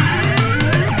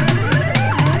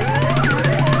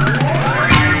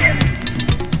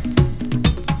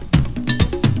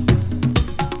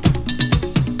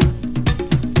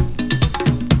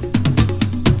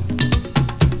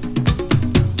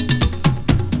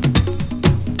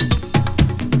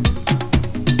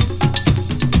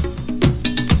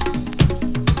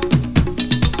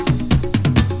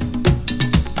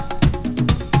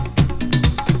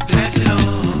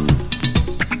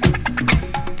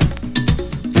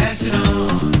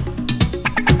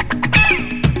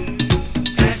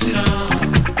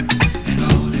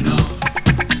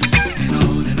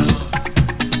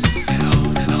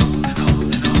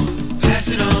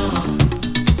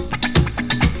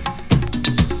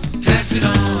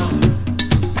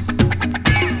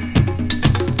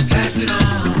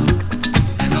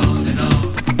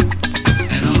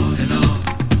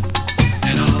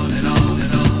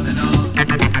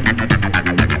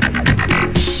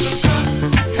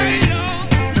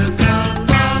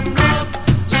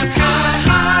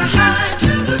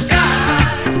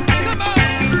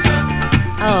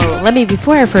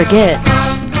 before I forget,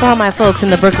 for all my folks in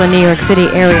the Brooklyn, New York City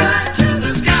area,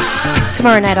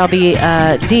 tomorrow night I'll be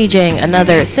DJing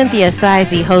another Cynthia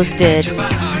Sizey hosted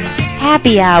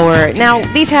happy hour. Now,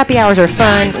 these happy hours are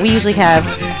fun. We usually have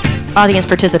audience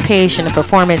participation and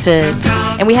performances,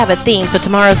 and we have a theme. So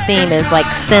tomorrow's theme is like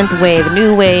synth wave,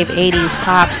 new wave, 80s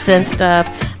pop synth stuff.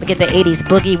 We get the 80s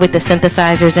boogie with the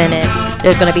synthesizers in it.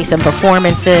 There's going to be some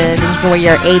performances, and you can wear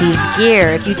your 80s gear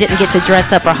if you didn't get to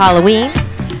dress up for Halloween.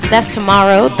 That's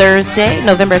tomorrow, Thursday,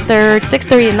 November 3rd,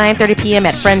 6:30 to 9:30 p.m.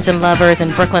 at Friends and Lovers in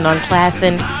Brooklyn on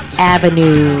Classen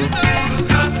Avenue.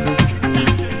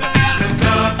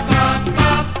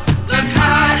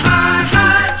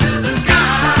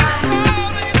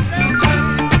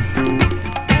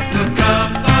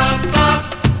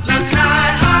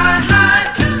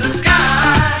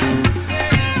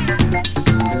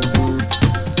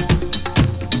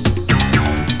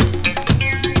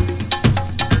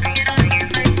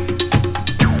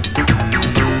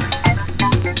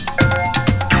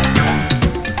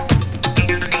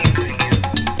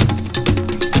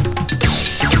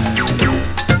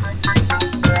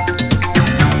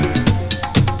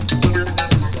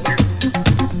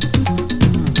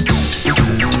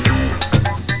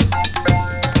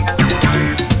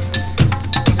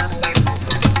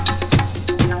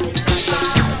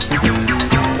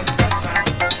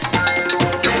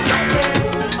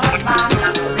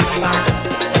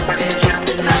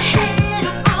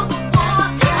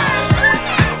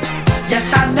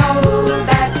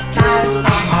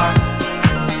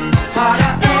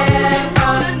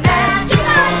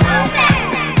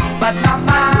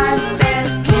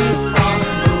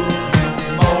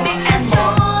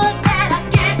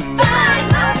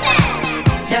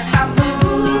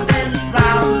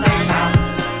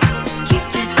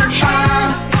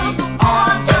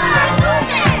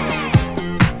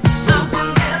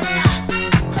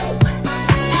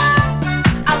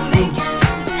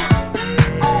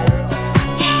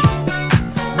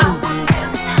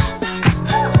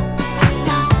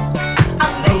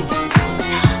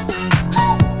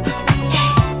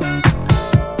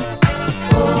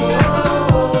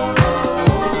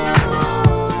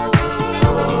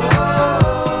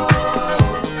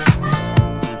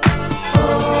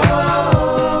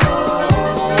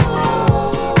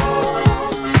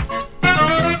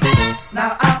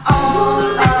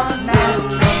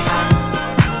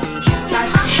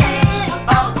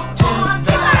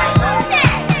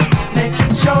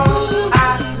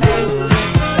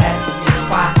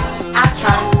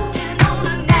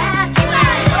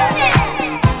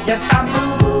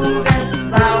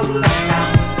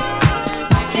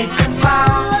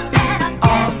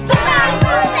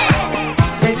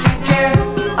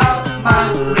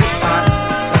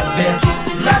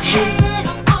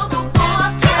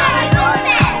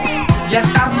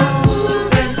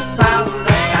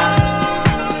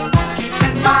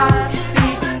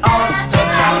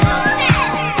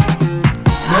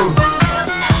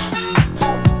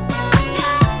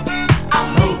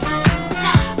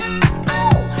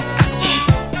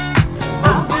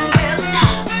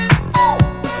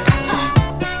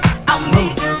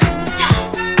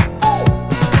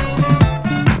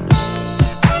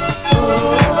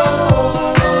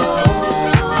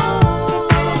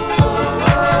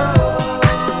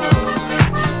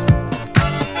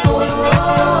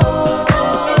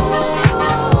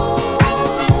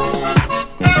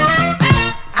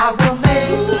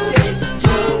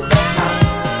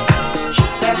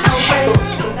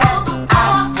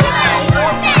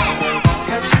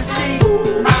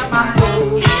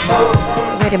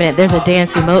 Wait a minute, there's a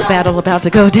dance emote battle about to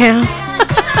go down.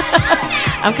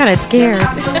 I'm kind of scared.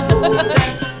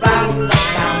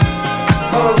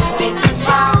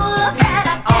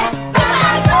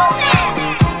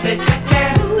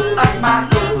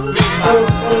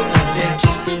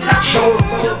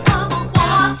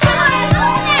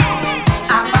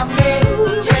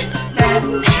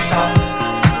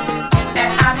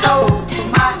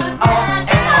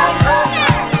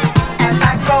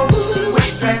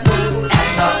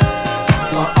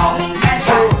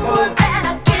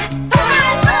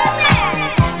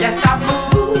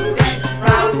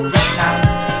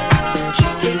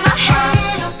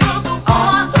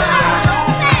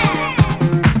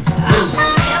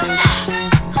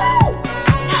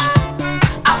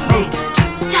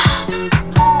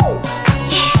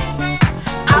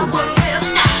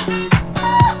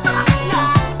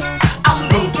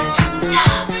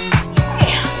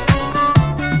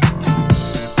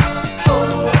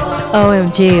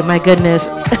 OMG, my goodness.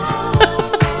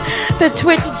 The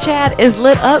Twitch chat is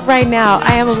lit up right now.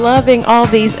 I am loving all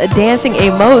these dancing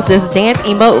emotes, this dance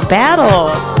emote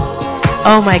battle.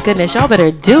 Oh my goodness, y'all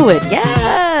better do it.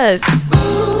 Yes.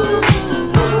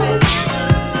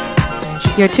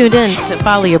 You're tuned in to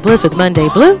Follow Your Bliss with Monday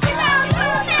Blue.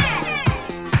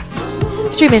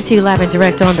 Streaming to you live and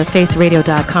direct on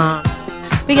thefaceradio.com.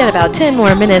 We got about 10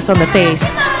 more minutes on the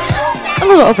face. A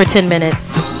little over 10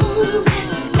 minutes.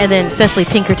 And then Cecily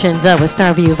Pinkerton's up with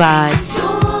Starview Vibes.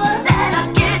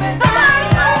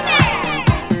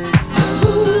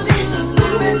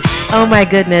 Oh my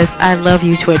goodness, I love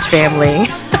you, Twitch family.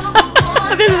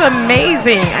 This is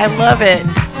amazing. I love it.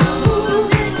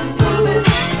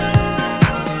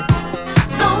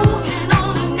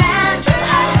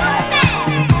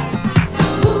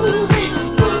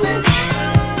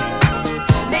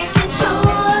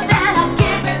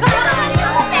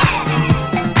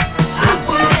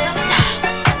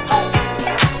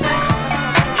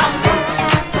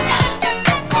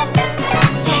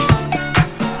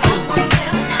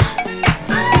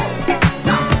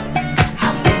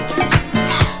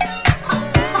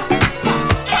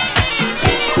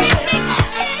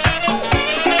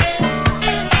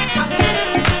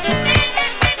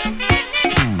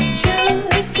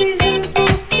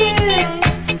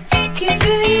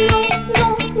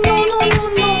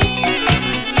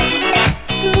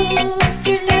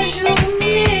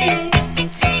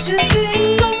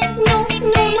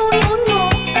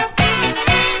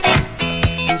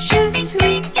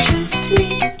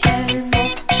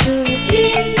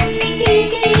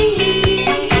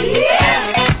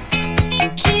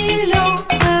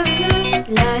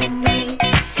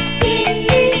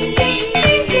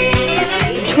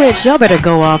 Y'all better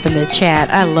go off in the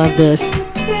chat. I love this.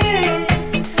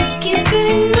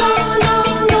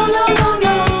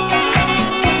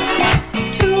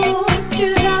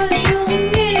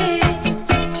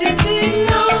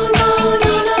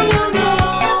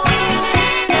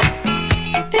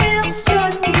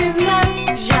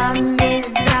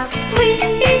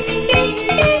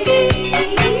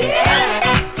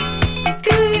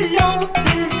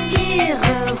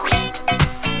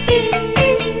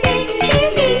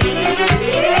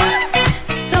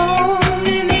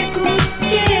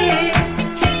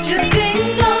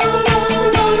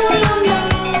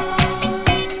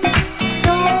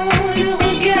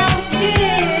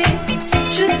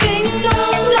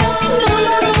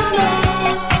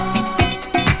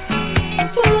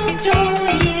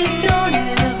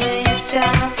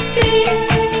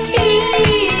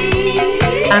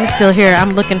 Still here.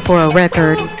 I'm looking for a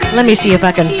record. Let me see if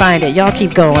I can find it. Y'all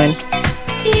keep going.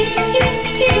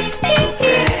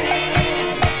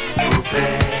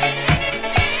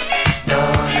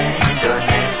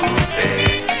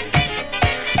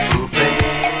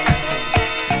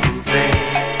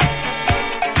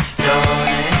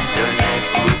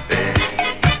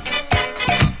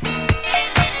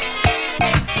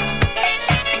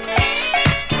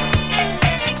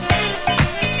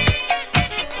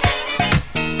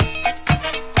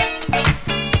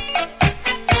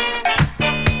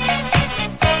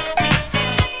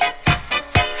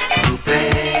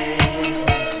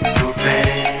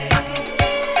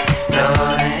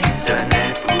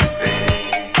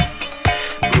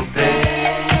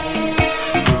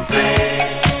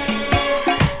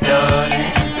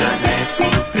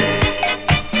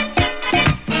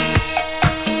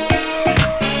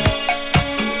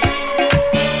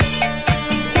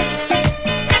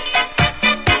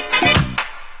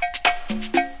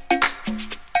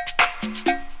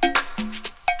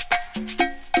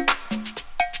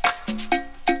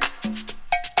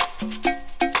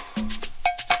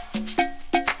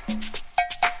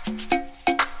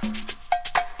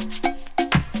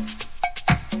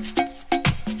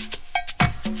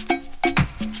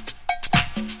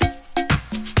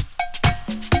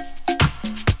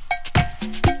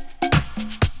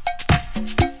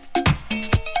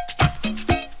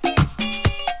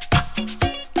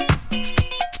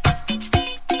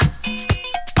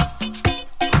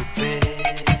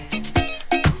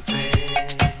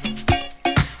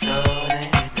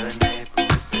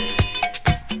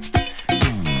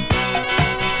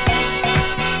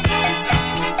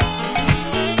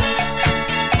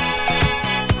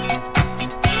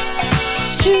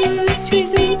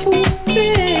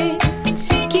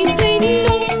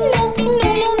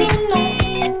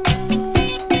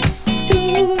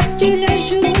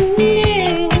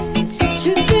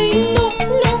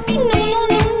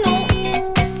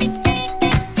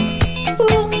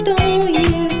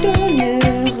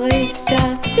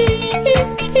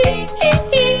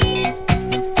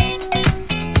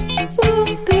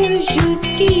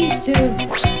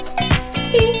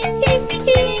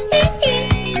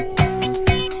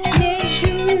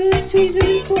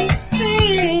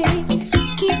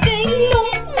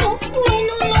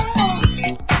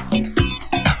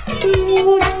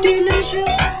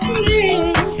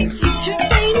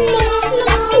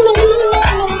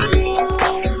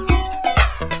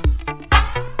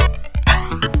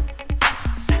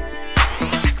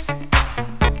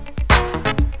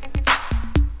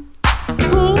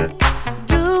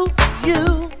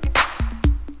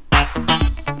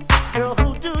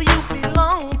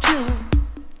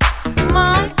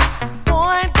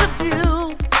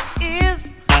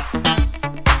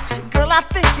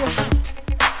 you hot.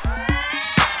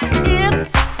 If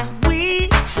we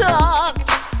talked,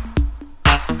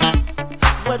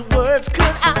 what words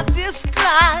could I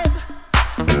describe?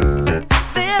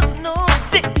 There's no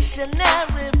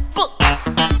dictionary book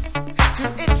to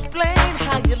explain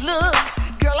how you look.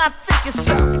 Girl, I think you're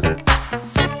so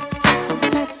sexy, sexy,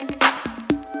 sexy.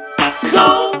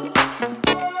 Cold-blooded.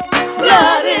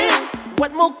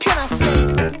 What more can I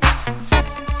say?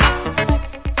 Sexy, sexy,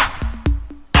 sexy.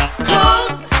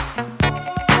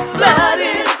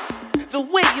 Cold-blooded. The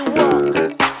way you walk,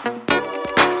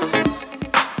 sexy.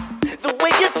 The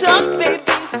way you talk, baby,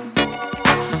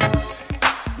 sexy.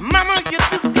 Mama, you're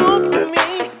too good for me,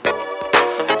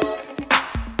 sexy.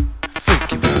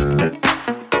 Freaky, baby.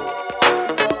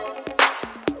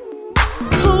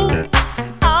 Who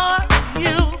are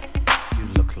you? You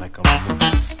look like a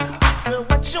movie star. Girl,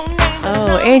 what's your name?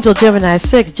 Oh, Angel Gemini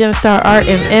 6, Gemstar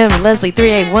RMM, Leslie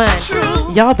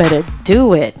 381. Y'all better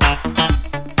do it.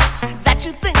 That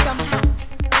you think I'm hot.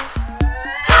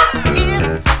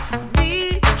 If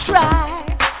we try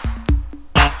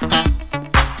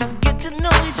to get to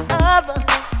know each other,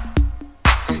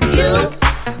 you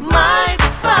might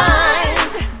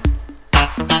find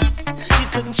you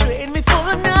couldn't trade me for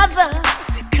another.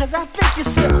 'Cause I think you're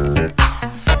so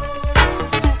sexy, sexy,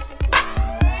 sexy.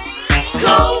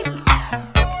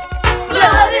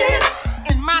 Cold-blooded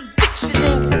in my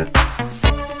dictionary.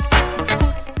 Sexy, sexy,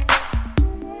 sexy.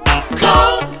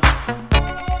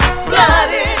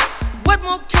 Cold-blooded. What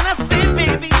more can I say,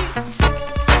 baby?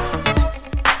 Sexy, sexy, sexy.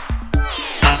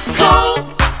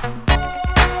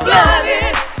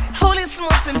 Cold-blooded. Holy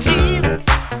smokes and Jesus.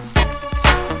 Sexy,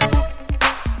 sexy, sexy.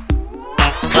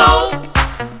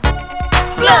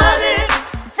 Cold-blooded.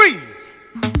 Freeze.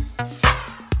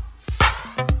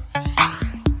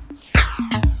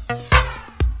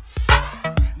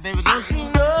 Baby, don't you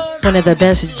know? One of the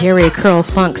best Jerry Curl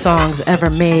funk songs ever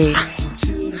made. Don't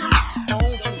you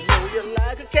know you're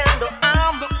like a candle?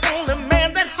 I'm the only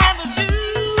man that handles you.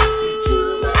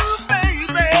 Too much, baby.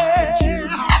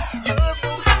 You're so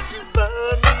hot, you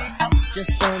burn me out.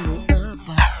 Just burn me up.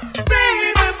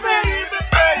 Baby, baby,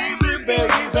 baby,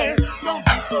 baby. Don't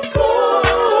be so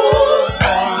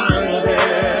cold-hearted.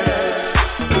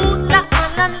 Ooh, la, la,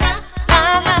 la, la,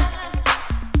 la.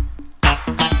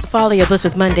 Follow Your Bliss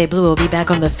with Monday Blue will be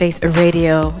back on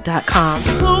thefaceradio.com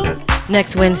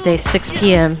next Wednesday, 6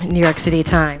 p.m. New York City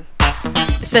time.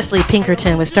 Cecily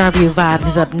Pinkerton with Starview Vibes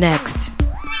is up next.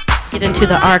 Get into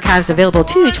the archives available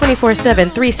to you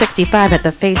 24/7, 365 at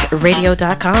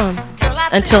thefaceradio.com.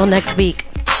 Until next week.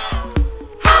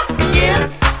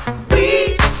 If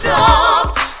we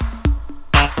talked,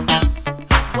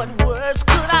 what words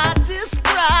could I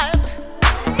describe?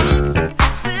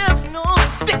 There's no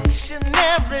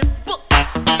dictionary book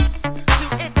to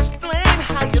explain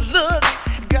how you look.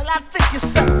 Girl, I think you're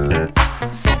so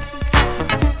sexy, sexy,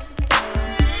 sexy.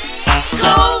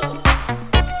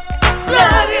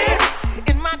 Cold-blooded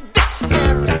in my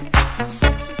dictionary.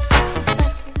 Sexy, sexy,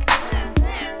 sexy.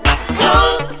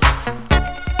 Cold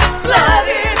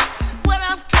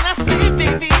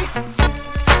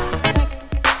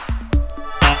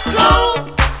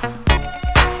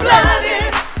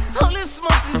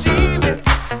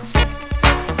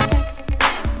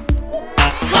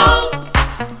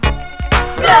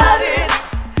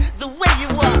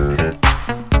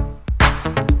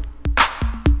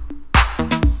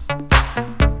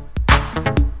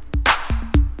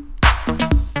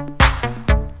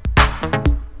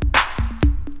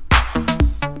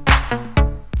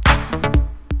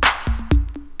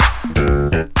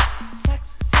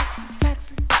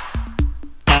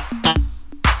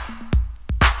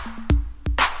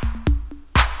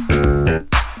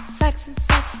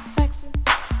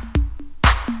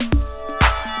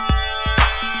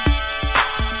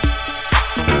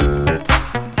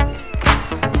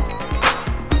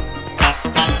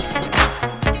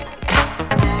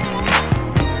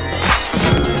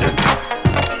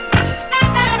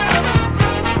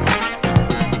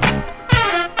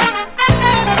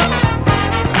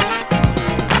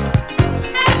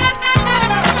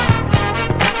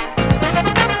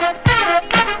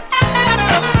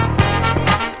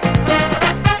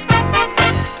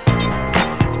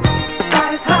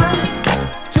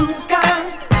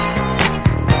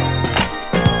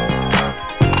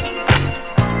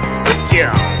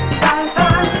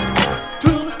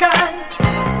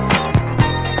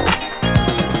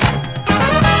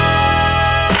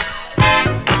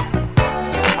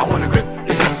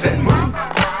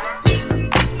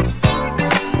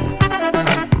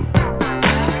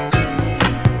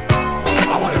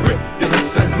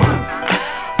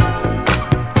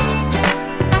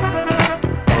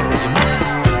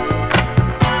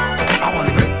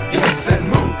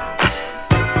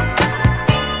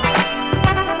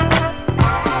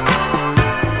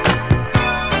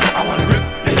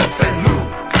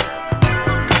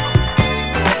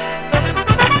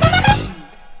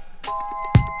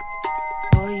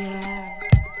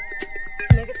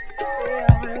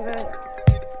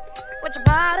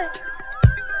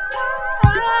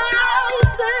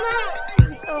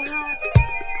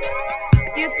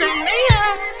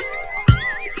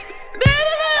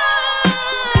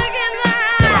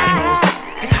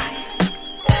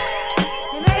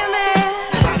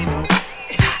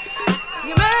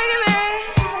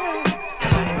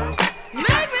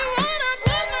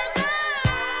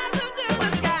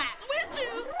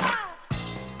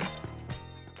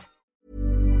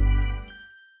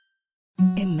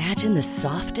the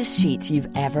softest sheets you've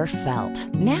ever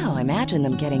felt. Now imagine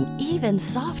them getting even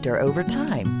softer over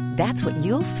time. That's what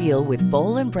you'll feel with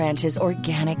Boll & Branch's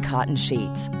organic cotton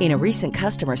sheets. In a recent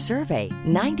customer survey,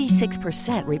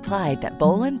 96% replied that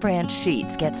Boll & Branch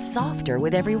sheets get softer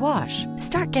with every wash.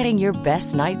 Start getting your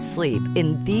best night's sleep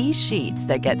in these sheets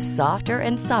that get softer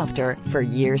and softer for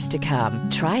years to come.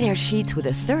 Try their sheets with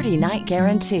a 30-night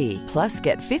guarantee. Plus,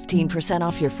 get 15%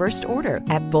 off your first order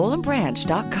at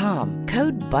bollandbranch.com.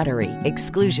 Code BUTTERY.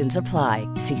 Exclusions apply.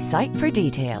 See site for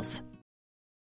details.